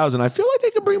 15,000, I feel like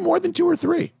they can bring more than 2 or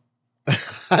 3.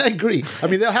 I agree. I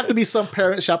mean, there'll have to be some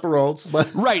parent chaperones,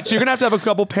 but right. So you're gonna have a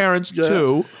couple parents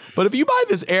too. But if you buy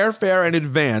this airfare in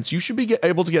advance, you should be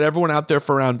able to get everyone out there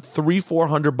for around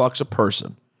 $300-400 a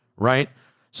person, right?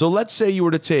 So let's say you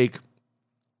were to take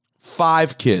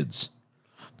 5 kids.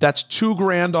 That's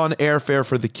 $2,000 on airfare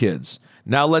for the kids.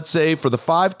 Now let's say for the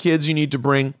 5 kids you need to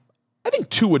bring, I think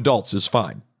 2 adults is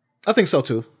fine. I think so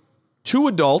too. 2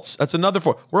 adults. That's another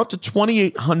 4. We're up to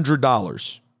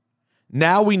 $2,800.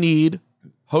 Now we need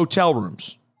hotel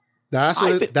rooms. Now that's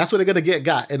what they're gonna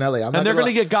got in LA. And they're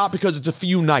gonna get got because it's a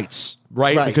few nights,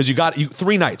 right? Because you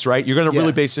 3 nights, right? You're gonna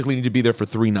really basically need to be there for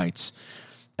 3 nights.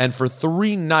 And for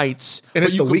 3 nights, and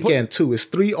it's the weekend too. It's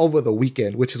 3 over the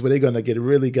weekend, which is where they're gonna get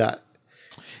really got.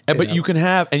 And but you can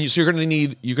have, and so you're gonna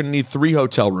need 3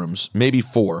 hotel rooms, maybe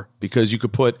 4, because you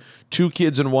could put 2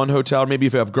 kids in one hotel. Maybe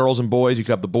if you have girls and boys, you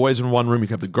could have the boys in one room, you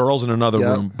could have the girls in another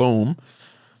room. Boom.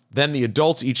 Then the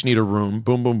adults each need a room.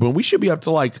 Boom, boom, boom. We should be up to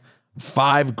like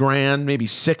 $5,000, maybe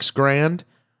 $6,000.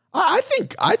 I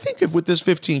think if with this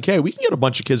 $15K, we can get a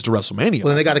bunch of kids to WrestleMania.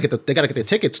 Well, then they got to get their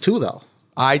tickets too, though.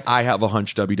 I have a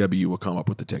hunch WWE will come up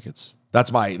with the tickets.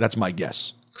 That's my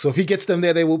guess. So if he gets them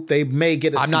there, they may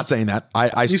get. I'm not saying that.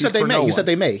 You said they may. You said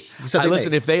they may.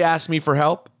 Listen, if they ask me for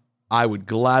help, I would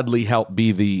gladly help.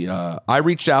 Be the. I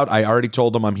reached out. I already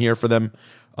told them I'm here for them.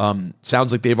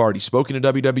 Sounds like they've already spoken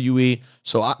to WWE.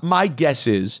 So my guess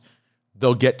is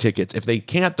they'll get tickets. If they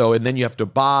can't, though, and then you have to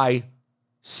buy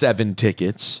 7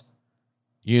 tickets,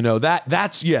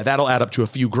 that'll add up to a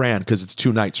few grand because it's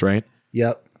 2 nights, right?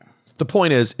 Yep. The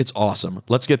point is, it's awesome.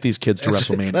 Let's get these kids to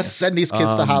WrestleMania. Let's send these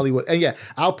kids to Hollywood. And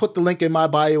I'll put the link in my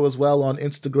bio as well on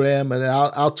Instagram, and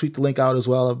I'll tweet the link out as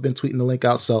well. I've been tweeting the link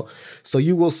out, so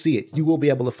you will see it. You will be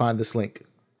able to find this link.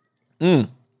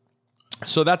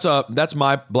 So that's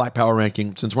my Black Power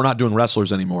ranking. Since we're not doing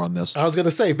wrestlers anymore on this, I was going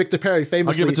to say Victor Perry,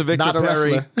 famously, I'll give it to Victor not a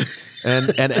Perry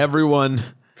wrestler. and everyone,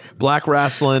 Black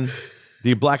Wrestling,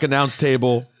 the Black Announce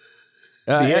Table,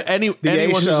 anyone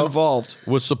who's involved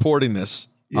was supporting this.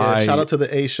 Yeah, shout out to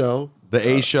the A Show,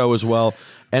 A Show as well.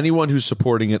 Anyone who's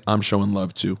supporting it, I'm showing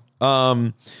love to.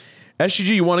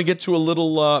 SGG, you want to get to a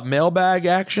little mailbag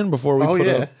action before we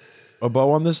put a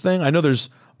bow on this thing? I know there's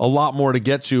a lot more to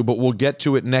get to, but we'll get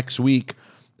to it next week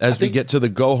as we get to the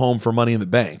go home for Money in the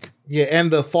Bank. Yeah, and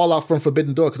the fallout from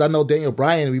Forbidden Door, because I know Daniel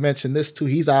Bryan, we mentioned this too,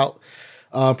 he's out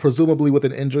presumably with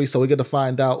an injury, so we're going to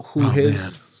find out who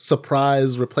his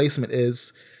surprise replacement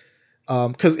is.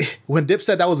 Because when Dip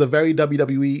said that was a very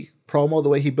WWE promo, the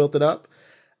way he built it up,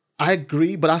 I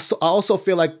agree, but I also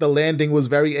feel like the landing was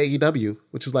very AEW,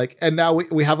 which is like, and now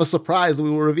we have a surprise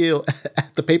we will reveal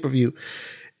at the pay-per-view,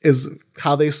 is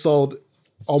how they sold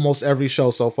almost every show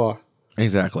so far.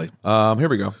 Exactly. Here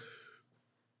we go.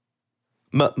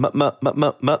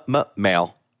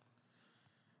 Mail.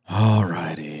 All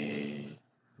righty.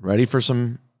 Ready for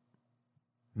some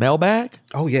mailbag?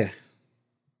 Oh, yeah.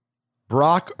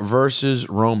 Brock versus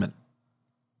Roman.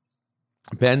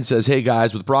 Ben says, hey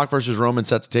guys, with Brock versus Roman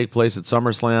set to take place at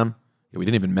SummerSlam, we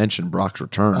didn't even mention Brock's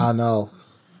return. I know.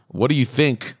 What do you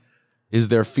think? Is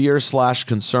there fear /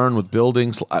 concern with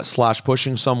building /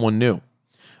 pushing someone new?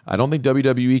 I don't think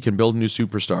WWE can build a new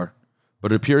superstar,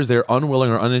 but it appears they're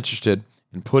unwilling or uninterested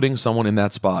in putting someone in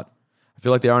that spot. I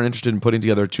feel like they aren't interested in putting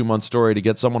together a 2-month story to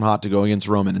get someone hot to go against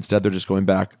Roman. Instead, they're just going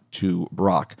back to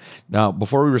Brock. Now,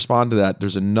 before we respond to that,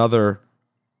 there's another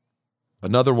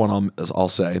one I'll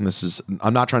say, and this is,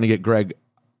 I'm not trying to get Greg,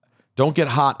 don't get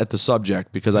hot at the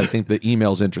subject because I think the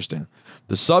email's interesting.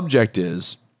 The subject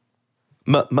is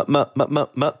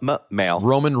mail.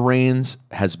 Roman Reigns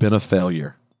has been a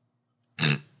failure.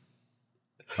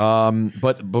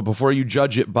 But before you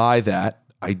judge it by that,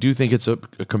 I do think it's a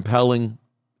compelling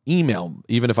email,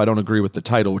 even if I don't agree with the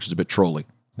title, which is a bit trolly,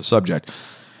 the subject.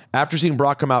 After seeing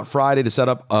Brock come out Friday to set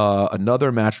up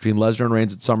another match between Lesnar and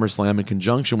Reigns at SummerSlam in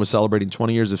conjunction with celebrating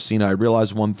 20 years of Cena, I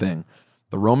realized one thing.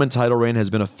 The Roman title reign has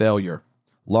been a failure,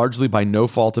 largely by no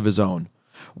fault of his own.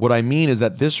 What I mean is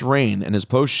that this reign and his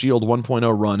post-Shield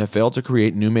 1.0 run have failed to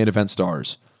create new main event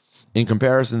stars. In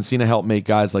comparison, Cena helped make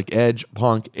guys like Edge,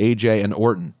 Punk, AJ, and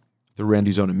Orton through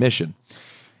Randy's own admission.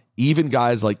 Even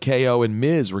guys like KO and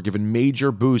Miz were given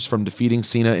major boosts from defeating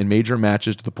Cena in major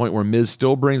matches to the point where Miz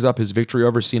still brings up his victory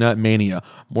over Cena at Mania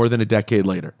more than a decade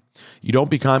later. You don't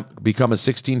become a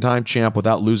 16-time champ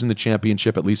without losing the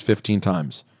championship at least 15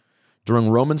 times. During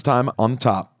Roman's time on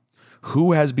top,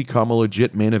 who has become a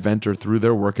legit main eventer through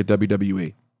their work at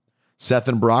WWE? Seth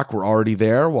and Brock were already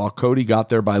there, while Cody got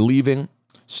there by leaving,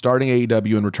 starting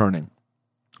AEW and returning.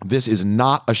 This is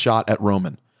not a shot at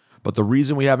Roman. But the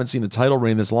reason we haven't seen a title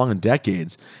reign this long in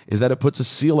decades is that it puts a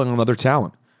ceiling on other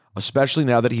talent, especially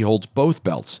now that he holds both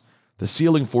belts. The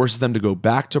ceiling forces them to go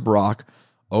back to Brock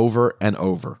over and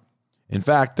over. In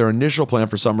fact, their initial plan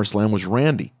for SummerSlam was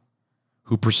Randy,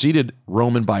 who preceded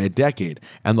Roman by a decade,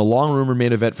 and the long-rumored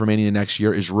main event for Mania next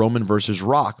year is Roman versus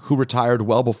Rock, who retired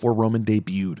well before Roman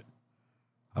debuted.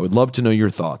 I would love to know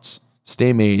your thoughts.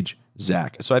 Stay mage,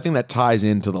 Zach. So I think that ties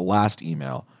into the last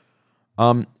email.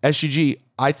 SGG,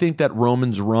 I think that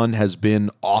Roman's run has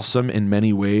been awesome in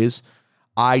many ways.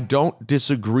 I don't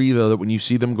disagree, though, that when you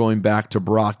see them going back to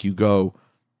Brock, you go,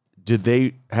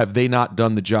 have they not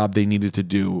done the job they needed to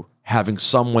do, having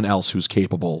someone else who's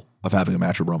capable of having a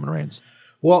match with Roman Reigns?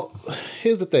 Well,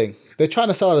 here's the thing. They're trying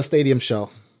to sell at a stadium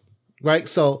show, right?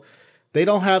 So they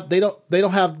don't have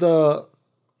the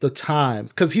time,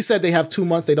 because he said they have 2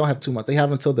 months. They don't have 2 months. They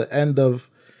have until the end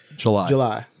of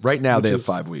July. Right now they have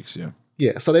 5 weeks, yeah.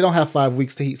 Yeah, so they don't have 5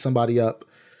 weeks to heat somebody up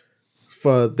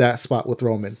for that spot with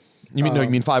Roman. You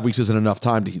mean 5 weeks isn't enough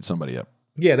time to heat somebody up?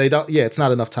 Yeah, they don't. Yeah, it's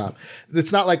not enough time.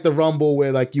 It's not like the Rumble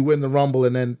where like you win the Rumble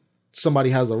and then somebody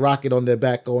has a rocket on their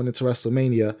back going into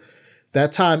WrestleMania.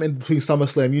 That time in between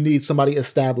SummerSlam, you need somebody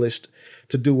established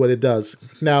to do what it does.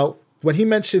 Now, when he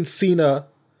mentioned Cena,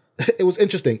 it was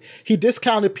interesting. He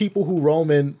discounted people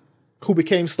who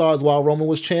became stars while Roman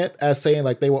was champ as saying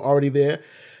like they were already there.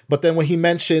 But then when he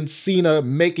mentioned Cena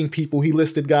making people, he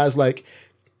listed guys like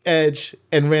Edge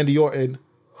and Randy Orton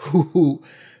who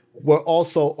were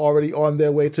also already on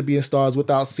their way to being stars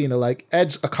without Cena. Like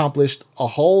Edge accomplished a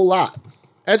whole lot.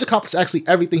 Edge accomplished actually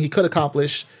everything he could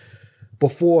accomplish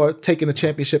before taking the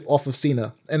championship off of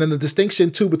Cena. And then the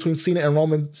distinction too between Cena and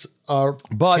Roman's but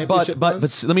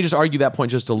let me just argue that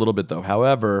point just a little bit though.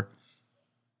 However,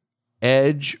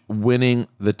 Edge winning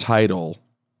the title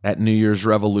at New Year's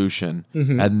Revolution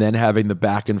and then having the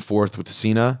back and forth with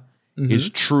Cena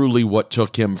is truly what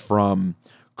took him from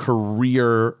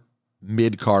career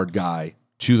mid-card guy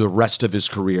to the rest of his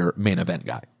career main event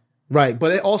guy. Right,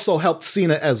 but it also helped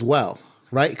Cena as well,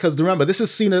 right? Because remember, this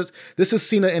is Cena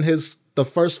in the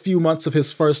first few months of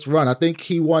his first run. I think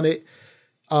he won it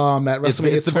at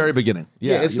WrestleMania. It's the very beginning.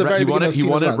 Yeah, it's the very beginning. He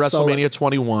won it at WrestleMania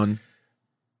 21.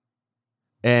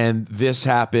 And this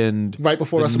happened right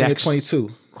before WrestleMania 22.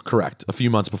 Correct. A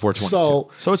few months before 22. So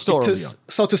it's still early on.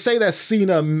 So to say that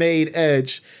Cena made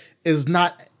Edge is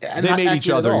not They made each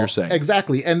other, you're saying.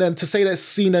 Exactly. And then to say that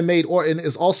Cena made Orton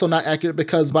is also not accurate,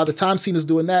 because by the time Cena's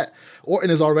doing that,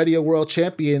 Orton is already a world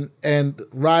champion and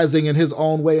rising in his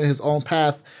own way, in his own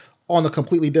path on a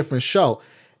completely different show.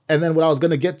 And then what I was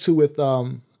going to get to with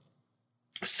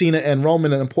Cena and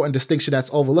Roman, an important distinction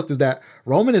that's overlooked is that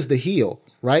Roman is the heel,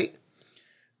 right?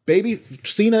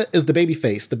 Cena is the baby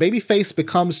face. The baby face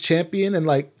becomes champion, and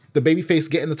like the baby face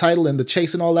getting the title and the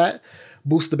chase and all that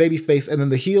boosts the baby face, and then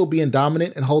the heel being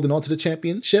dominant and holding on to the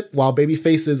championship while baby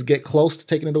faces get close to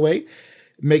taking it away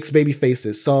makes baby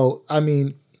faces. So, I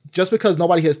mean, just because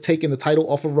nobody has taken the title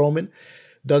off of Roman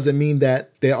doesn't mean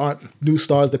that there aren't new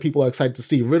stars that people are excited to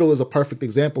see. Riddle is a perfect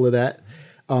example of that.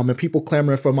 And people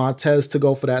clamoring for Montez to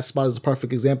go for that spot is a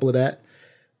perfect example of that.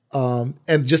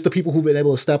 And just the people who've been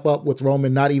able to step up with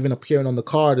Roman not even appearing on the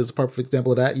card is a perfect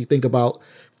example of that. You think about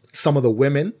some of the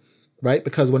women, right?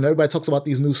 Because when everybody talks about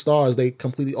these new stars, they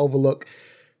completely overlook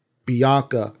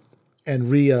Bianca and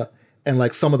Rhea and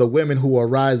like some of the women who are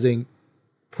rising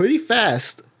pretty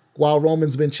fast while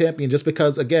Roman's been champion, just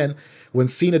because, again, when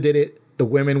Cena did it, the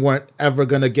women weren't ever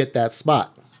going to get that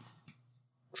spot.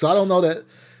 So I don't know that,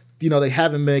 they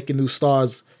haven't been making new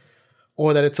stars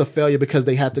or that it's a failure because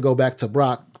they had to go back to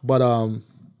Brock. But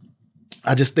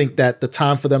I just think that the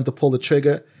time for them to pull the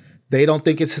trigger, they don't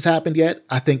think it has happened yet.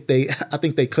 I think they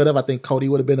could have. I think Cody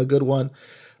would have been a good one.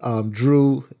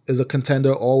 Drew is a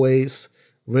contender always.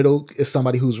 Riddle is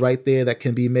somebody who's right there that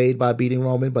can be made by beating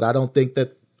Roman, but I don't think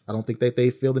that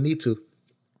they feel the need to.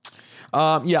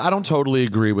 Yeah, I don't totally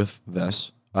agree with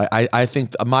this. I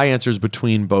think my answer is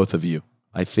between both of you.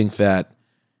 I think that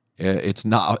it's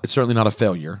certainly not a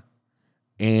failure.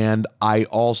 And I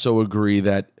also agree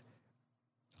that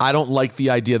I don't like the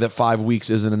idea that 5 weeks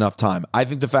isn't enough time. I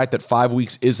think the fact that 5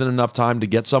 weeks isn't enough time to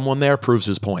get someone there proves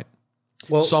his point.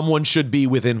 Well, someone should be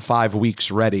within 5 weeks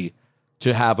ready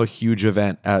to have a huge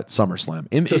event at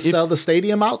SummerSlam. Sell the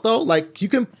stadium out though, like you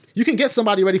can get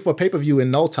somebody ready for a pay-per-view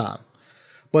in no time.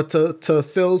 But to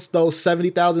fill those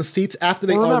 70,000 seats after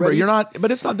they remember,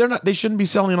 they shouldn't be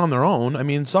selling it on their own. I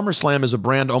mean, SummerSlam is a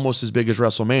brand almost as big as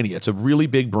WrestleMania. It's a really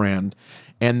big brand,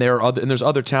 and there's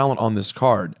other talent on this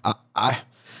card. I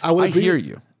would hear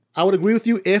you. I would agree with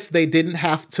you if they didn't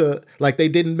have to, like they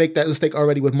didn't make that mistake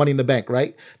already with Money in the Bank,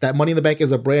 right? That Money in the Bank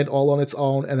is a brand all on its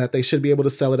own and that they should be able to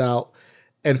sell it out.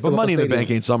 But Money in the Bank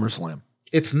ain't SummerSlam.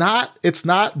 It's not,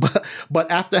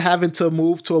 but after having to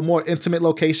move to a more intimate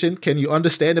location, can you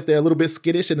understand if they're a little bit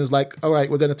skittish and is like, all right,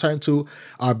 we're going to turn to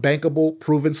our bankable,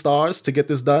 proven stars to get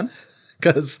this done?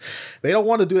 Because they don't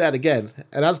want to do that again.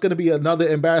 And that's going to be another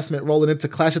embarrassment rolling into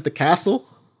Clash at the Castle.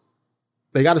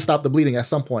 They got to stop the bleeding at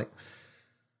some point.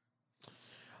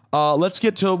 Let's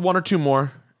get to one or two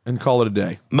more and call it a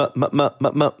day.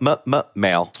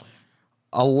 Mail.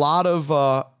 A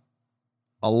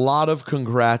lot of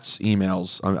congrats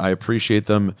emails. I appreciate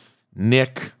them.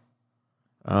 Nick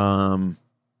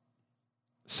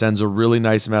sends a really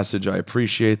nice message. I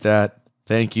appreciate that.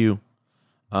 Thank you.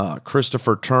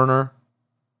 Christopher Turner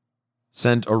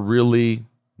sent a really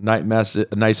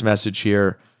nice message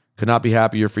here. Could not be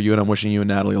happier for you, and I'm wishing you and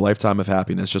Natalie a lifetime of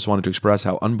happiness. Just wanted to express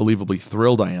how unbelievably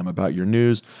thrilled I am about your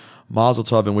news. Mazel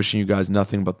tov, and wishing you guys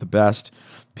nothing but the best.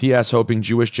 P.S. Hoping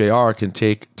Jewish JR can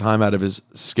take time out of his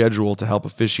schedule to help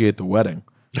officiate the wedding.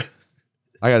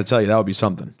 I got to tell you, that would be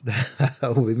something.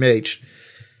 That would be mage.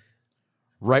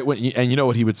 Right when, and you know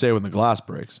what he would say when the glass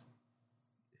breaks?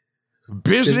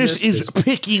 Business is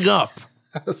picking up.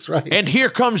 That's right. And here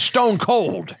comes Stone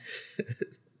Cold.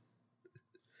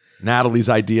 Natalie's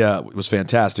idea was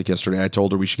fantastic yesterday. I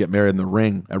told her we should get married in the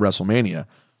ring at WrestleMania.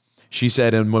 She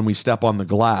said, and when we step on the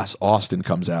glass, Austin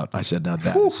comes out. I said, now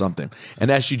that is something.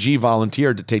 And SGG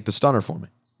volunteered to take the stunner for me.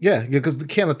 Yeah, because they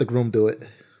can't let the groom do it.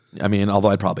 I mean, although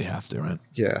I'd probably have to, right?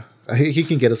 Yeah, he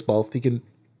can get us both. He can.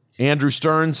 Andrew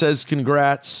Stern says,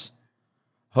 congrats.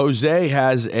 Jose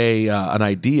has an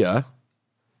idea.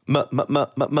 Mail.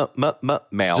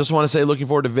 Just want to say, looking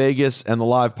forward to Vegas and the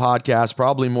live podcast,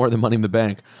 probably more than Money in the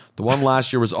Bank. The one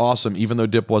last year was awesome, even though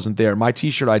Dip wasn't there. My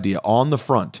t-shirt idea, on the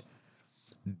front,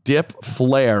 Dip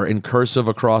Flair in cursive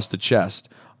across the chest.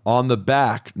 On the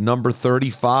back, number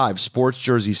 35, sports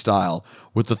jersey style,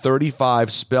 with the 35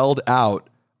 spelled out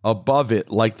above it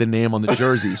like the name on the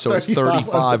jersey. So it's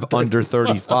 35 under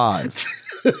 35.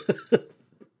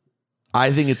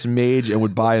 I think it's mage and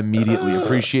would buy immediately.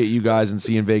 Appreciate you guys and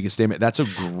see you in Vegas. That's a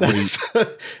great.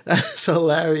 That's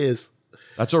hilarious.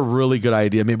 That's a really good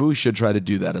idea. Maybe we should try to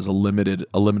do that as a limited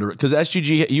because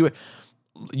SGG,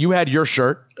 you had your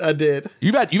shirt. I did.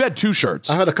 You've had two shirts.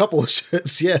 I had a couple of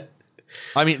shirts. Yeah.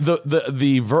 I mean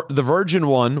the Virgin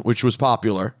one, which was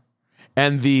popular,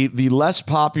 and the less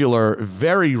popular,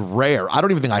 very rare. I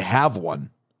don't even think I have one.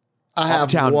 I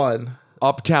have one.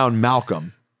 Uptown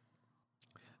Malcolm.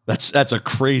 That's a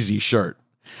crazy shirt.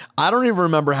 I don't even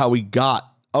remember how we got.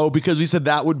 Oh, because we said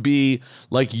that would be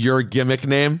like your gimmick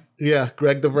name. Yeah,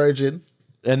 Greg the Virgin.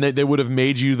 And they would have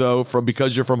made you, though,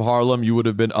 because you're from Harlem, you would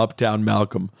have been Uptown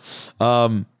Malcolm.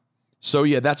 So,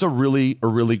 yeah, that's a really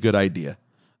good idea.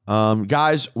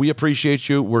 Guys, we appreciate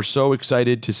you. We're so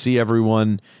excited to see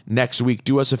everyone next week.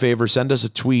 Do us a favor. Send us a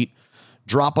tweet.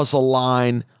 Drop us a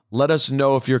line. Let us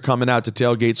know if you're coming out to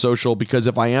Tailgate Social, because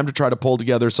if I am to try to pull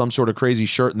together some sort of crazy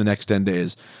shirt in the next 10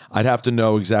 days, I'd have to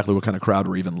know exactly what kind of crowd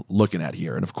we're even looking at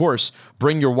here. And, of course,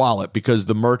 bring your wallet, because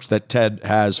the merch that Ted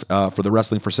has for the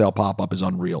Wrestling for Sale pop-up is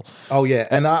unreal. Oh, yeah.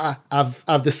 And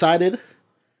I've decided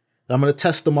that I'm going to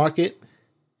test the market.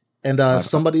 And if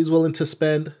somebody's willing to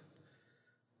spend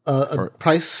a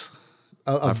price,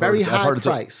 a very high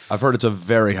price. I've heard it's a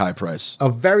very high price. A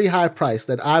very high price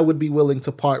that I would be willing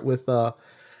to part with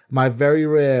my very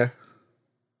rare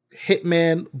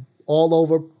Hitman all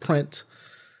over print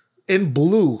in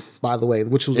blue, by the way,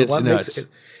 which was what makes it.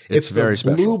 It's very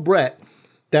the blue Bret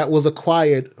that was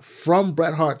acquired from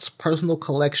Bret Hart's personal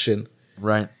collection.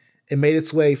 Right. It made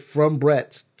its way from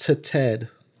Bret to Ted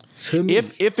to me.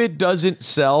 If it doesn't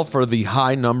sell for the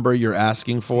high number you're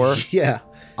asking for, yeah,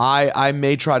 I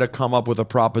may try to come up with a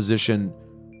proposition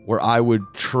where I would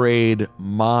trade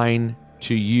mine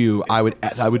to you. I would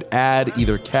add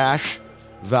either cash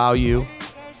value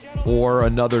or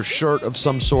another shirt of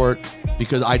some sort,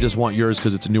 because I just want yours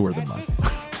because it's newer than mine.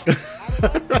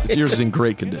 Yours is in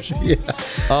great condition.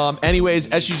 Yeah. Anyways,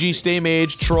 SUG, stay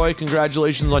mage. Troy,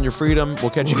 congratulations on your freedom. We'll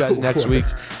catch you guys next week.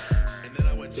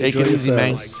 Take it easy,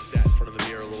 man.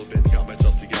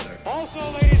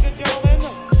 Also, ladies and gentlemen,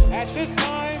 at this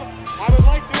time, I would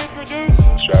like to introduce...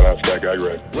 Shout out to that guy,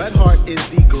 Greg. Bret Hart is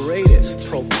the greatest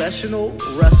professional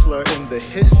wrestler in the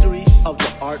history of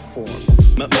the art form.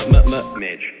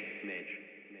 Midge.